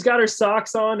 she's got her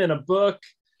socks on and a book.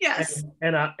 Yes.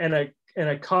 And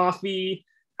a coffee.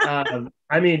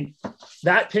 I mean,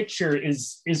 that picture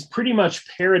is pretty much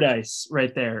paradise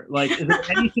right there. Like, is there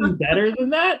anything better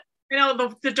than that? You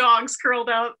know, the dogs curled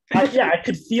up. I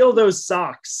could feel those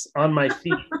socks on my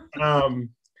feet.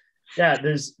 Yeah,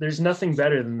 there's nothing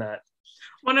better than that.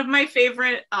 One of my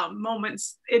favorite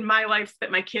moments in my life that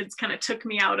my kids kind of took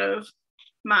me out of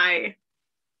my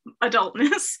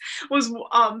adultness was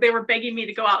they were begging me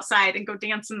to go outside and go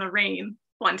dance in the rain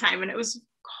one time, and it was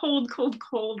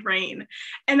cold rain,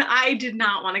 and I did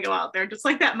not want to go out there. Just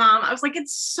like that mom, I was like,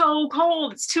 it's so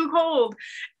cold, it's too cold.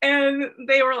 And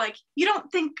they were like, you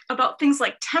don't think about things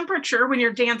like temperature when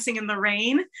you're dancing in the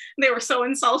rain. And they were so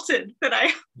insulted that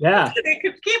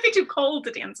it can't be too cold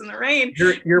to dance in the rain.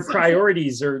 Your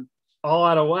priorities are all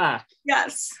out of whack.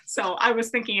 Yes. So I was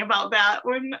thinking about that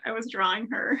when I was drawing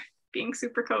her, being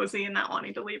super cozy and not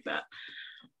wanting to leave that.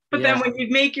 But then when you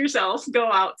make yourself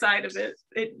go outside of it,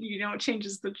 it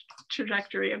changes the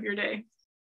trajectory of your day.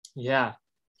 Yeah.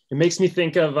 It makes me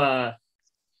think of, I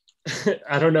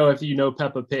don't know if you know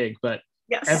Peppa Pig, but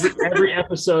yes. every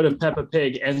episode of Peppa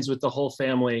Pig ends with the whole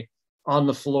family on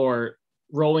the floor,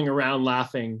 rolling around,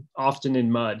 laughing, often in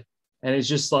mud. And it's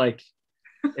just like,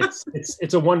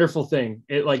 it's a wonderful thing.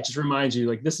 It like just reminds you,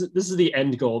 like, this is the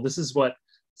end goal. This is what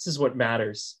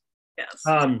matters. Yes.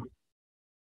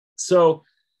 So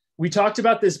we talked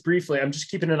about this briefly. I'm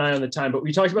just keeping an eye on the time, but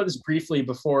we talked about this briefly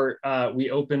before we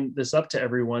opened this up to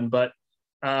everyone. But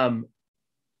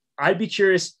I'd be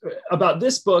curious about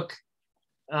this book,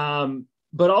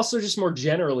 but also just more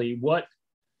generally, what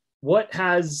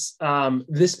has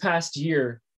this past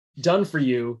year done for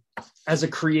you as a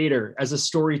creator, as a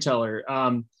storyteller?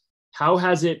 How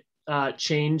has it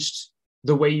changed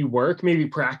the way you work, maybe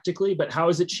practically, but how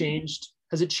has it changed?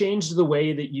 Has it changed the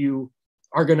way that you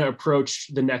are going to approach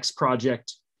the next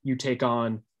project you take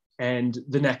on and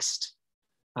the next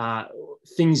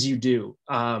things you do?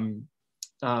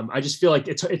 I just feel like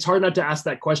it's hard not to ask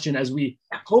that question as we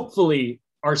hopefully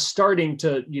are starting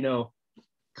to,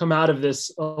 come out of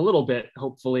this a little bit,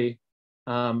 hopefully.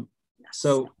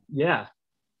 So, yeah.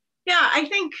 Yeah, I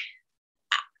think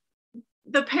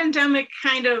the pandemic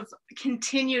kind of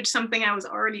continued something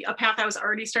a path I was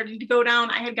already starting to go down.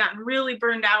 I had gotten really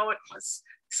burned out, was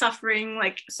suffering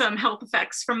like some health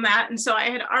effects from that. And so I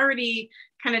had already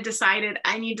kind of decided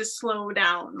I need to slow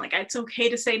down. Like, it's okay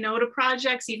to say no to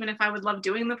projects, even if I would love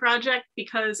doing the project,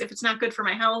 because if it's not good for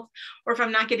my health, or if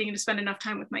I'm not getting to spend enough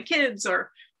time with my kids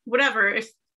or whatever, if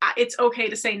it's okay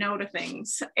to say no to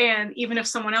things. And even if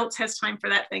someone else has time for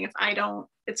that thing, if I don't,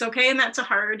 it's okay. And that's a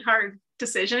hard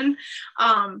decision.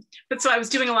 But so I was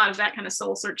doing a lot of that kind of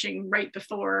soul searching right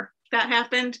before that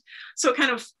happened. So it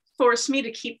kind of forced me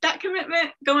to keep that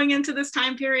commitment going into this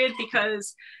time period,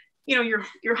 because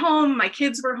you're home, my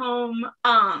kids were home,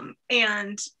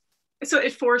 and so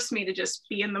it forced me to just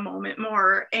be in the moment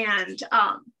more. And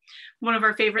one of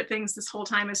our favorite things this whole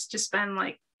time has just been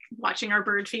like watching our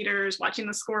bird feeders, watching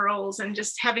the squirrels, and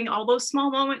just having all those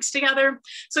small moments together.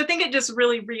 So I think it just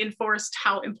really reinforced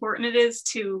how important it is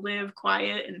to live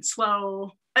quiet and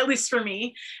slow, at least for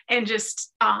me, and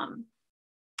just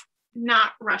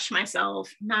not rush myself,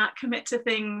 not commit to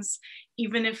things,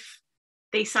 even if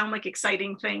they sound like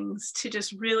exciting things, to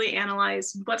just really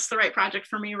analyze what's the right project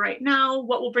for me right now,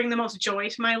 what will bring the most joy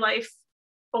to my life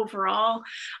overall.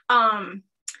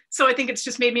 So I think it's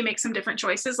just made me make some different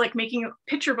choices. Like making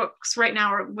picture books right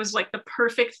now was like the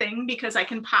perfect thing, because I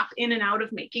can pop in and out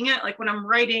of making it. Like when I'm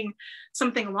writing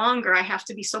something longer, I have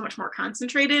to be so much more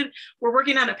concentrated. We're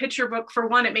working on a picture book. For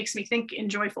one, it makes me think in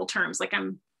joyful terms. Like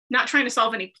I'm not trying to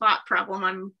solve any plot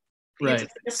problem.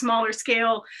 It's a smaller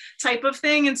scale type of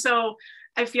thing. And so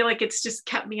I feel like it's just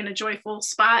kept me in a joyful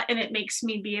spot, and it makes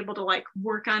me be able to like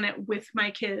work on it with my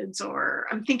kids, or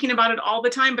I'm thinking about it all the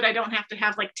time, but I don't have to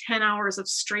have like 10 hours of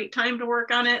straight time to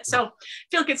work on it. So I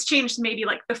feel like it's changed maybe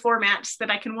like the formats that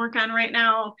I can work on right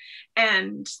now.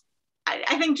 And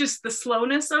I think just the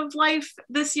slowness of life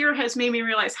this year has made me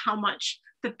realize how much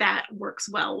that works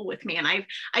well with me. And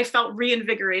I felt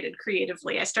reinvigorated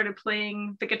creatively. I started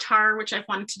playing the guitar, which I've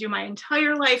wanted to do my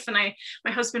entire life. And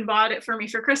my husband bought it for me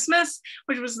for Christmas,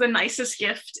 which was the nicest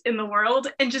gift in the world.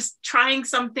 And just trying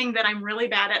something that I'm really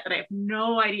bad at, that I have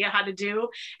no idea how to do,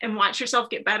 and watch yourself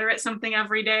get better at something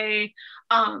every day.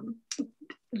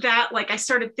 That like I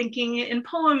started thinking in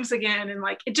poems again, and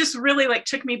like it just really like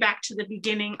took me back to the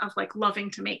beginning of like loving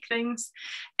to make things.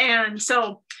 And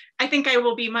so I think I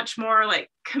will be much more like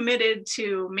committed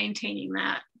to maintaining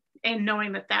that, and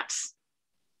knowing that that's,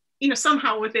 you know,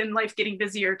 somehow within life getting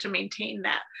busier, to maintain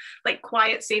that like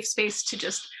quiet, safe space to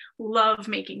just love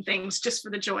making things just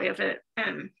for the joy of it,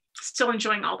 and still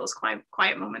enjoying all those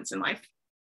quiet moments in life.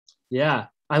 Yeah,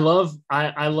 I love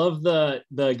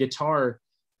the guitar,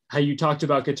 how you talked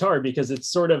about guitar, because it's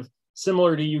sort of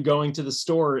similar to you going to the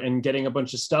store and getting a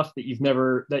bunch of stuff that you've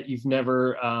never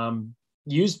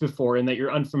used before and that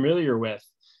you're unfamiliar with.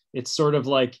 It's sort of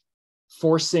like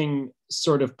forcing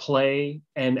sort of play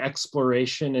and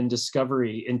exploration and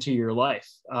discovery into your life.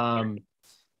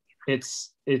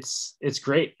 It's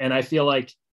great. And I feel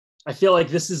like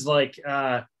this is like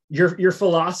your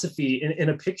philosophy in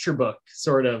a picture book,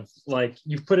 sort of like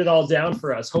you've put it all down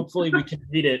for us. Hopefully we can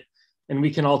read it and we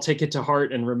can all take it to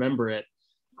heart and remember it.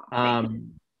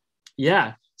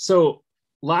 Yeah. So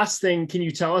last thing, can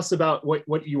you tell us about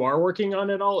what you are working on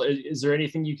at all? Is there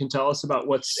anything you can tell us about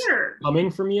what's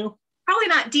coming from you? Probably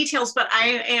not details, but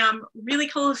I am really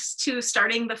close to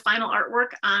starting the final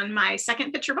artwork on my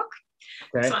second picture book.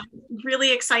 Okay. So I'm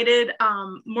really excited.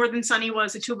 More Than Sunny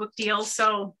was a 2-book deal,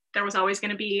 so there was always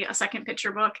going to be a second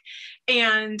picture book.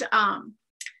 And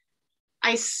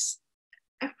it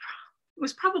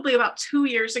was probably about 2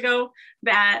 years ago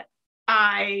that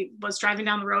I was driving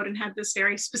down the road and had this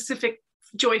very specific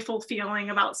joyful feeling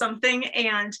about something,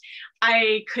 and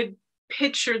I could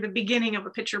picture the beginning of a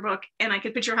picture book, and I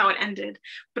could picture how it ended,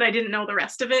 but I didn't know the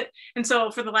rest of it. And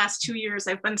so for the last 2 years,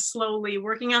 I've been slowly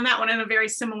working on that one in a very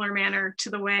similar manner to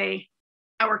the way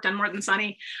I worked on More Than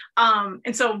Sunny.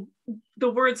 And so the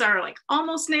words are like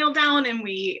almost nailed down, and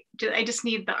I just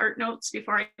need the art notes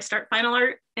before I start final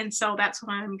art. And so that's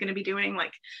what I'm going to be doing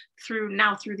like through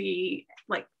the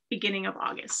like beginning of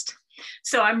August.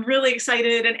 So I'm really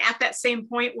excited, and at that same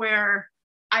point where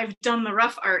I've done the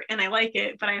rough art and I like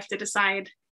it, but I have to decide,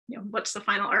 you know, what's the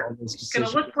final art going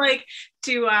to look like?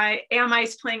 Am I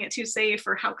playing it too safe,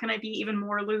 or how can I be even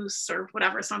more loose, or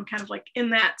whatever? So I'm kind of like in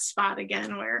that spot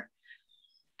again, where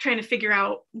trying to figure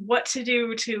out what to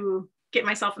do to get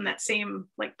myself in that same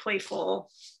like playful,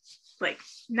 like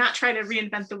not try to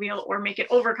reinvent the wheel or make it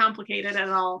overcomplicated at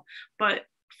all, but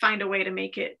find a way to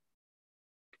make it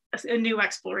a new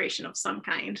exploration of some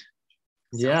kind.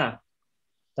 So. Yeah,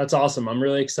 that's awesome. I'm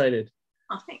really excited.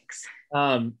 Oh, thanks.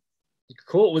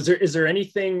 Cool. Is there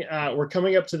anything, we're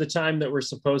coming up to the time that we're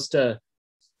supposed to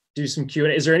do some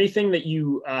Q&A. Is there anything that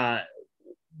you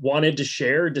wanted to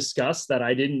share or discuss that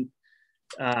I didn't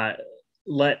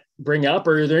bring up,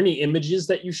 or are there any images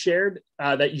that you shared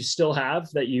that you still have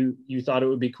that you thought it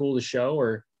would be cool to show?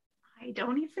 Or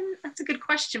that's a good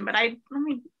question, but let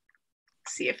me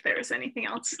see if there's anything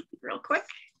else real quick.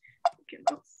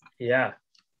 Yeah.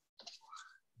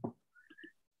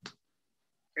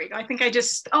 There you go. I think I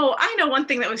know one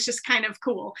thing that was just kind of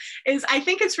cool is I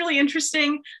think it's really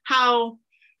interesting how,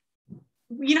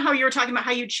 you know, how you were talking about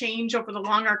how you change over the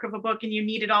long arc of a book, and you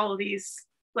needed all of these,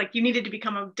 like you needed to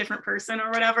become a different person or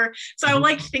whatever. So I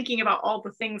liked thinking about all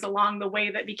the things along the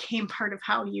way that became part of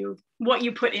what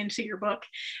you put into your book.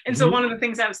 And so one of the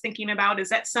things I was thinking about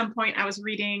is at some point I was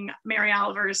reading Mary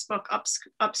Oliver's book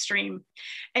Upstream,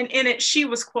 and in it she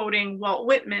was quoting Walt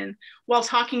Whitman while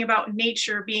talking about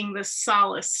nature being this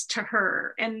solace to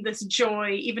her and this joy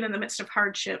even in the midst of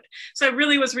hardship. So I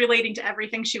really was relating to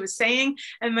everything she was saying,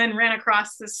 and then ran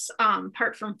across this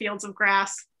part from Fields of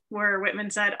Grass where Whitman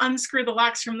said, unscrew the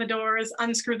locks from the doors,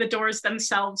 unscrew the doors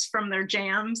themselves from their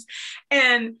jambs.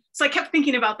 And so I kept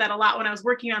thinking about that a lot when I was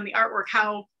working on the artwork,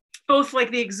 how both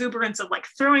like the exuberance of like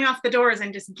throwing off the doors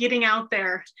and just getting out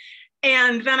there.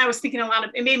 And then I was thinking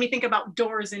it made me think about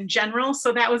doors in general.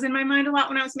 So that was in my mind a lot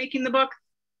when I was making the book.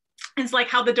 It's like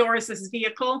how the door is this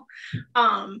vehicle.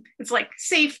 It's like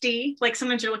safety. Like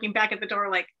sometimes you're looking back at the door,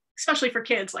 like, especially for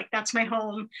kids, like that's my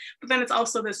home, but then it's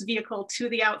also this vehicle to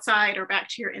the outside or back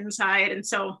to your inside. And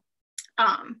so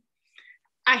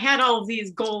I had all of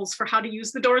these goals for how to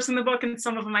use the doors in the book, and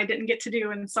some of them I didn't get to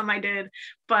do and some I did,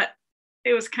 but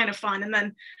it was kind of fun. And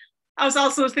then I was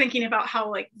also thinking about how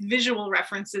like visual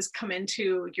references come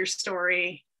into your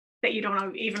story that you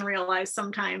don't even realize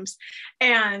sometimes.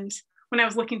 And when I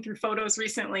was looking through photos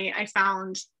recently, I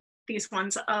found these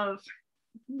ones of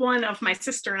one of my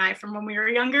sister and I from when we were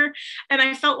younger. And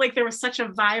I felt like there was such a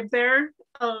vibe there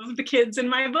of the kids in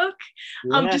my book.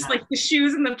 Just like the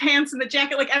shoes and the pants and the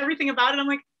jacket, like everything about it. I'm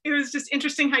like, it was just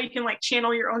interesting how you can like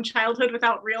channel your own childhood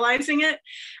without realizing it.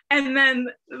 And then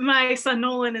my son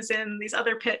Nolan is in these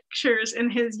other pictures in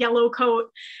his yellow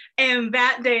coat. And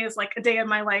that day is like a day of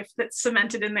my life that's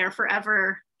cemented in there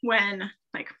forever. When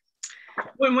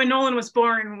Nolan was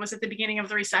born was at the beginning of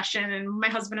the recession, and my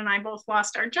husband and I both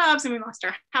lost our jobs and we lost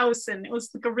our house, and it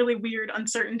was like a really weird,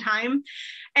 uncertain time.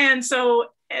 And so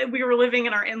we were living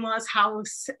in our in-laws'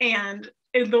 house, and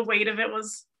the weight of it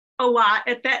was a lot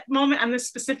at that moment on this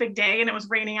specific day, and it was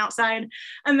raining outside.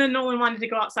 And then Nolan wanted to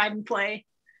go outside and play.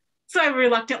 So I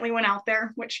reluctantly went out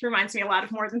there, which reminds me a lot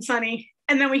of More Than Sunny.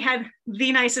 And then we had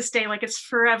the nicest day, like it's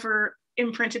forever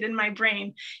imprinted in my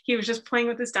brain. He was just playing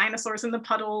with his dinosaurs in the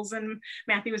puddles, and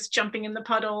Matthew was jumping in the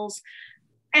puddles.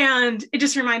 And it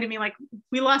just reminded me like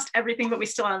we lost everything, but we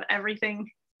still have everything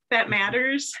that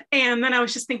matters. And then I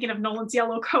was just thinking of Nolan's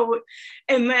yellow coat,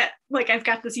 and that like I've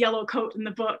got this yellow coat in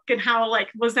the book, and how like,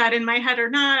 was that in my head or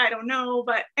not? I don't know.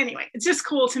 But anyway, it's just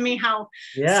cool to me how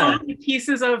so many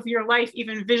pieces of your life,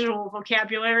 even visual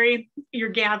vocabulary, you're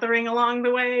gathering along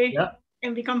the way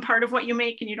and become part of what you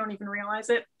make, and you don't even realize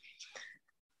it.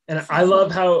 And I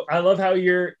love how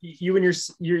you and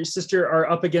your sister are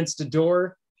up against a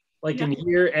door, like in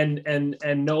here, and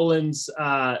Nolan's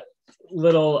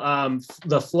little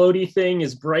the floaty thing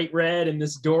is bright red, and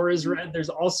this door is red. There's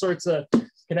all sorts of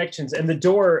connections. And the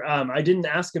door, I didn't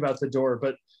ask about the door,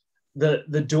 but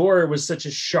the door was such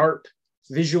a sharp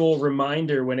visual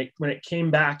reminder when it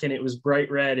came back and it was bright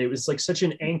red. It was like such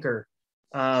an anchor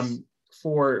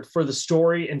for the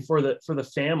story and for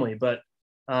the family. But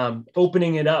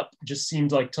opening it up just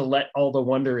seemed like to let all the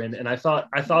wonder in. And I thought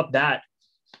that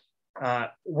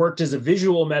worked as a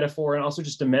visual metaphor and also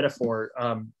just a metaphor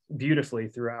beautifully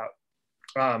throughout.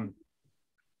 I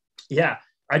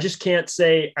just can't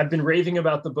say, I've been raving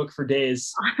about the book for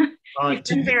days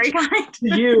very kind.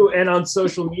 to you and on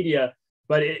social media,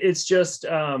 but it's just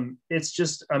a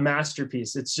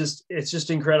masterpiece. It's just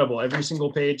incredible. Every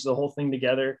single page, the whole thing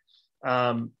together.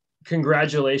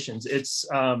 Congratulations. It's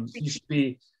you should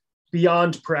be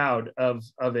beyond proud of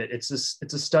it. It's a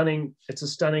stunning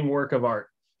work of art.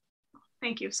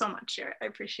 Thank you so much, Jarrett. I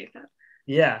appreciate that.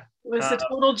 Yeah. It was a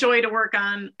total joy to work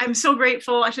on. I'm so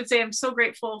grateful. I should say I'm so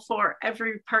grateful for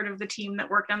every part of the team that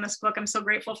worked on this book. I'm so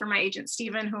grateful for my agent,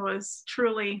 Stephen, who was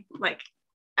truly like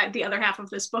at the other half of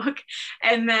this book.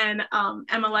 And then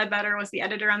Emma Ledbetter was the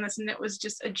editor on this, and it was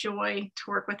just a joy to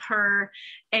work with her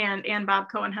and Ann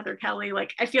Bobko and Heather Kelly.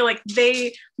 Like, I feel like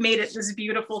they made it this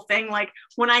beautiful thing. Like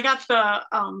when I got the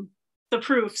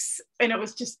proofs and it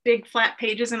was just big flat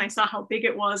pages and I saw how big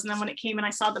it was, and then when it came and I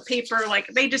saw the paper, like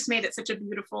they just made it such a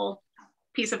beautiful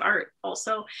piece of art.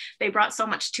 Also, they brought so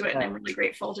much to it, and I'm really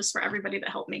grateful just for everybody that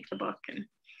helped make the book. And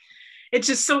it's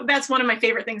just so, that's one of my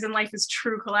favorite things in life, is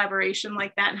true collaboration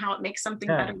like that, and how it makes something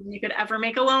better than you could ever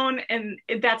make alone. And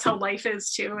that's how life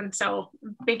is too. And so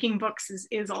making books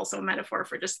is also a metaphor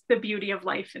for just the beauty of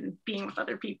life and being with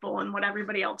other people and what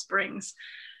everybody else brings.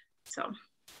 So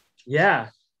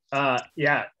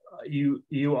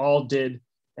you all did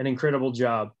an incredible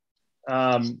job.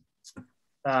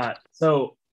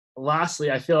 So lastly,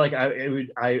 I feel like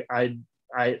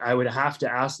I would have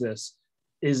to ask this.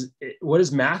 What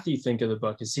does Matthew think of the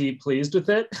book? Is he pleased with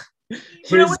it?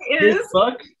 His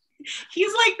book?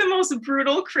 He's like the most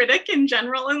brutal critic in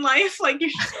general in life. Like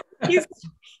he's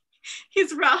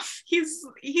rough.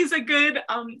 He's a good,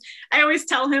 I always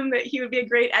tell him that he would be a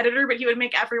great editor, but he would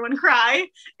make everyone cry.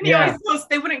 And he always knows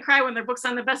they wouldn't cry when their book's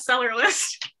on the bestseller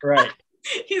list. Right.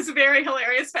 He's very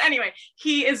hilarious. But anyway,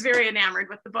 he is very enamored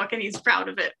with the book and he's proud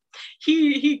of it.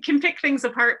 He can pick things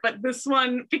apart, but this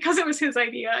one, because it was his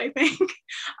idea, I think,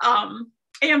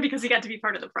 and because he got to be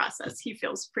part of the process, he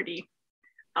feels pretty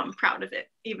proud of it.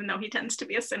 Even though he tends to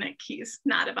be a cynic, he's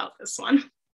not about this one.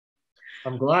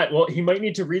 I'm glad. Well, he might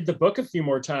need to read the book a few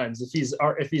more times if he's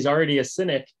already a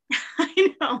cynic.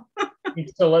 I know. He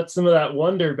needs to let some of that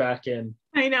wonder back in.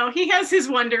 I know. He has his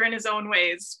wonder in his own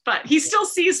ways, but he still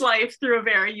sees life through a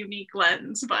very unique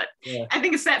lens. But I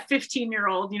think it's that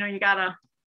 15-year-old, you gotta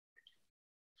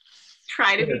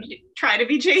try to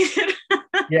be jaded.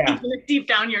 Yeah. Even if deep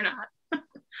down you're not.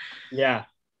 Yeah.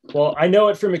 Well, I know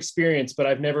it from experience, but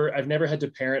I've never had to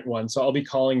parent one. So I'll be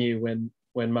calling you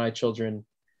when my children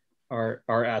are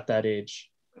at that age.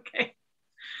 Okay,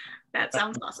 that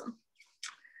sounds awesome.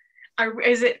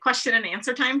 Is it question and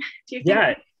answer time? Do you think?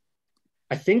 Yeah,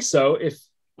 I think so.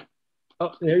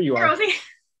 Oh, there you are. Rosie.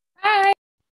 Hi.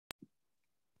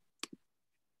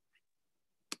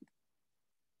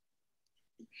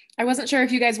 I wasn't sure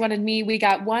if you guys wanted me. We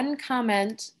got one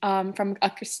comment from a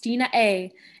Christina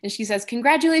A, and she says,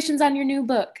 "Congratulations on your new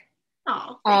book."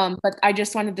 Oh, but I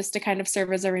just wanted this to kind of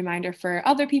serve as a reminder for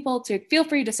other people to feel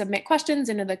free to submit questions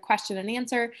into the question and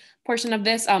answer portion of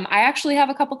this. I actually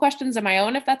have a couple questions of my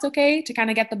own, if that's okay, to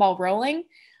kind of get the ball rolling.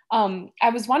 I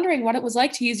was wondering what it was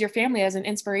like to use your family as an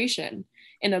inspiration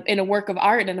in a work of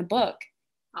art, in a book.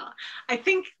 I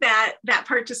think that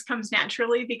part just comes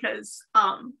naturally because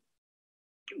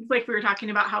like we were talking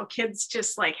about how kids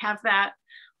just like have that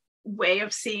way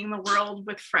of seeing the world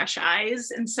with fresh eyes.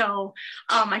 And so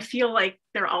I feel like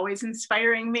they're always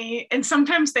inspiring me, and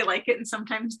sometimes they like it and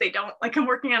sometimes they don't. Like I'm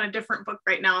working on a different book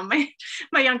right now, and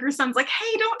my younger son's like,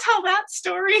 "Hey, don't tell that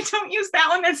story, don't use that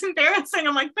one, that's embarrassing."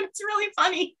 I'm like, "But it's really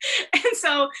funny." And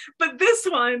so, but this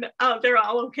one they're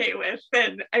all okay with,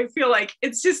 and I feel like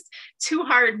it's just too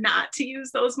hard not to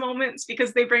use those moments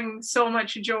because they bring so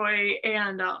much joy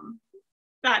and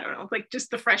I don't know, like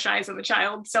just the fresh eyes of a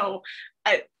child. So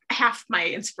half my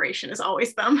inspiration is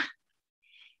always them.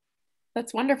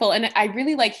 That's wonderful. And I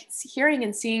really like hearing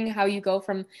and seeing how you go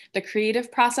from the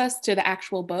creative process to the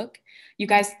actual book. You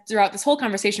guys, throughout this whole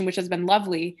conversation, which has been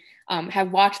lovely,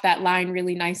 have walked that line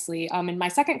really nicely. And my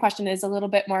second question is a little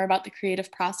bit more about the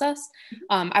creative process.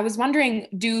 I was wondering,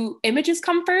 do images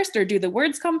come first, or do the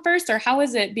words come first, or how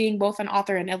is it being both an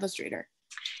author and illustrator?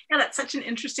 Yeah, that's such an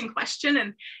interesting question.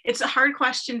 And it's a hard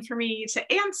question for me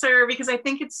to answer because I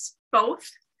think it's both.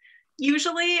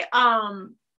 Usually,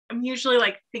 I'm usually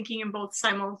like thinking in both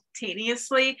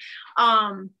simultaneously.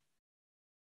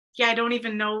 Yeah, I don't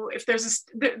even know if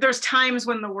there's times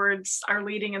when the words are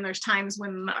leading and there's times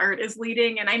when the art is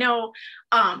leading. And I know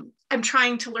I'm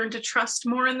trying to learn to trust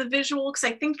more in the visual because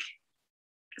I think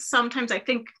sometimes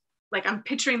like I'm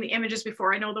picturing the images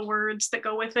before I know the words that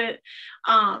go with it.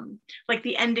 Like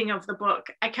the ending of the book,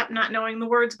 I kept not knowing the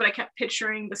words, but I kept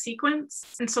picturing the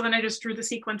sequence. And so then I just drew the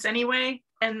sequence anyway,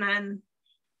 and then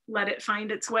let it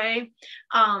find its way.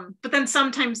 But then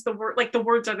sometimes the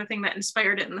words are the thing that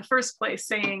inspired it in the first place,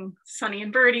 saying Sunny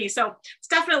and Birdie. So it's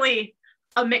definitely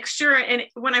a mixture. And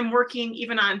when I'm working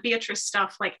even on Beatrice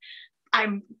stuff, like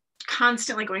I'm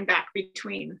constantly going back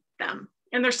between them.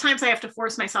 And there's times I have to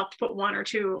force myself to put one or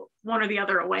the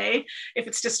other away if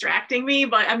it's distracting me,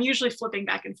 but I'm usually flipping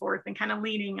back and forth and kind of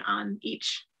leaning on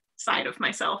each side of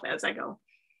myself as I go.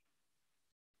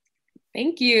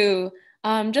 Thank you.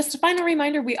 Just a final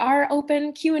reminder, we are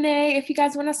open Q&A if you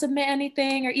guys want to submit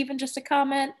anything or even just a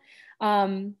comment.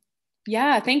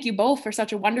 Yeah, thank you both for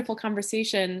such a wonderful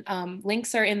conversation.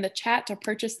 Links are in the chat to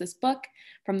purchase this book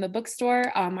from the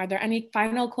bookstore. Are there any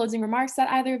final closing remarks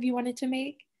that either of you wanted to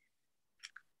make?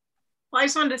 Well, I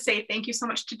just wanted to say thank you so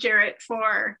much to Jarrett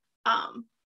for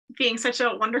being such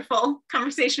a wonderful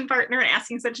conversation partner and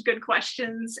asking such good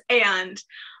questions. And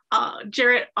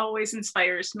Jarrett always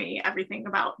inspires me. Everything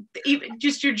about even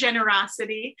just your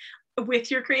generosity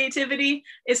with your creativity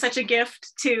is such a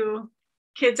gift to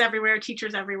kids everywhere,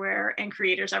 teachers everywhere, and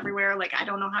creators everywhere. Like, I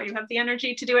don't know how you have the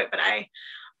energy to do it, but I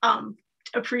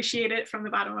appreciate it from the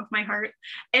bottom of my heart.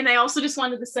 And I also just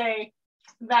wanted to say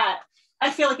that I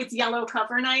feel like it's yellow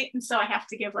cover night, and so I have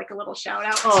to give like a little shout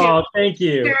out to thank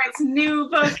you. Jarrett's new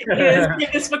book is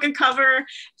Give This Book a Cover,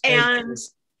 and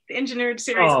the Engineered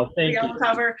series the yellow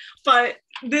cover. But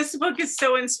this book is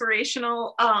so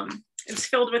inspirational. It's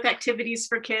filled with activities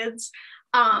for kids.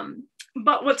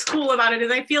 But what's cool about it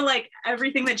is I feel like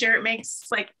everything that Jarrett makes,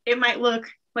 like it might look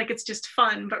like it's just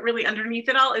fun, but really underneath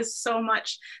it all is so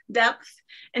much depth.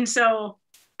 And so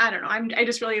I don't know, I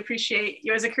just really appreciate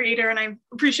you as a creator, and I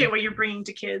appreciate what you're bringing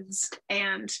to kids.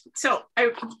 And so I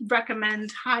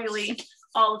recommend highly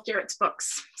all of Jarrett's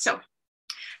books. So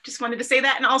just wanted to say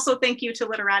that. And also thank you to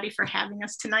Literati for having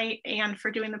us tonight and for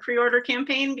doing the pre-order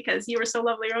campaign, because you were so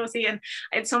lovely, Rosie. And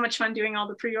I had so much fun doing all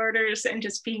the pre-orders and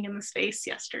just being in the space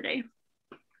yesterday.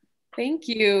 Thank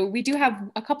you. We do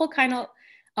have a couple kind of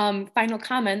final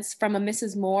comments from a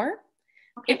Mrs. Moore.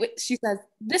 Okay. She says,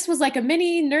 "This was like a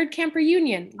mini nerd camp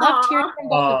reunion. Loved hearing from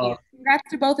both of you. Congrats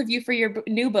to both of you for your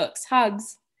new books.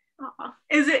 Hugs."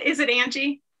 Is it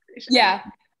Angie? Yeah.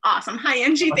 Awesome. Hi,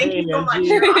 Angie. Thank you so much.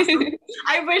 You're awesome.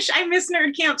 I miss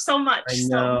nerd camp so much. I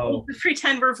know. So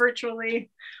pretend we're virtually.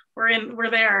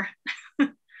 We're there.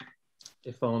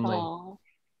 If only. Aww.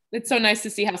 It's so nice to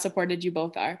see how supported you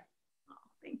both are.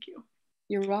 Thank you.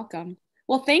 You're welcome.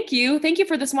 Well, thank you. Thank you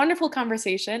for this wonderful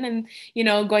conversation.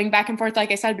 And, going back and forth,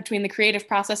 like I said, between the creative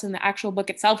process and the actual book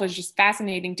itself was just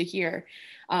fascinating to hear.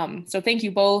 So thank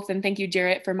you both. And thank you,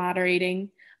 Jarrett, for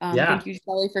moderating. Thank you,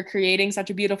 Shelley, for creating such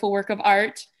a beautiful work of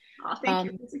art. Oh,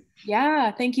 thank you.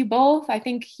 Yeah, thank you both. I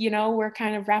think, we're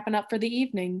kind of wrapping up for the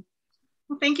evening.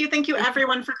 Well, thank you. Thank you,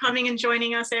 everyone, for coming and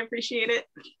joining us. I appreciate it.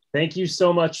 Thank you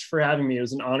so much for having me. It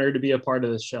was an honor to be a part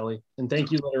of this, Shelley. And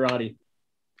thank you, Literati.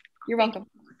 You're welcome.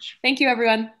 Thank you,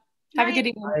 everyone. Have a good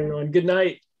evening. Bye, everyone. Good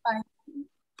night.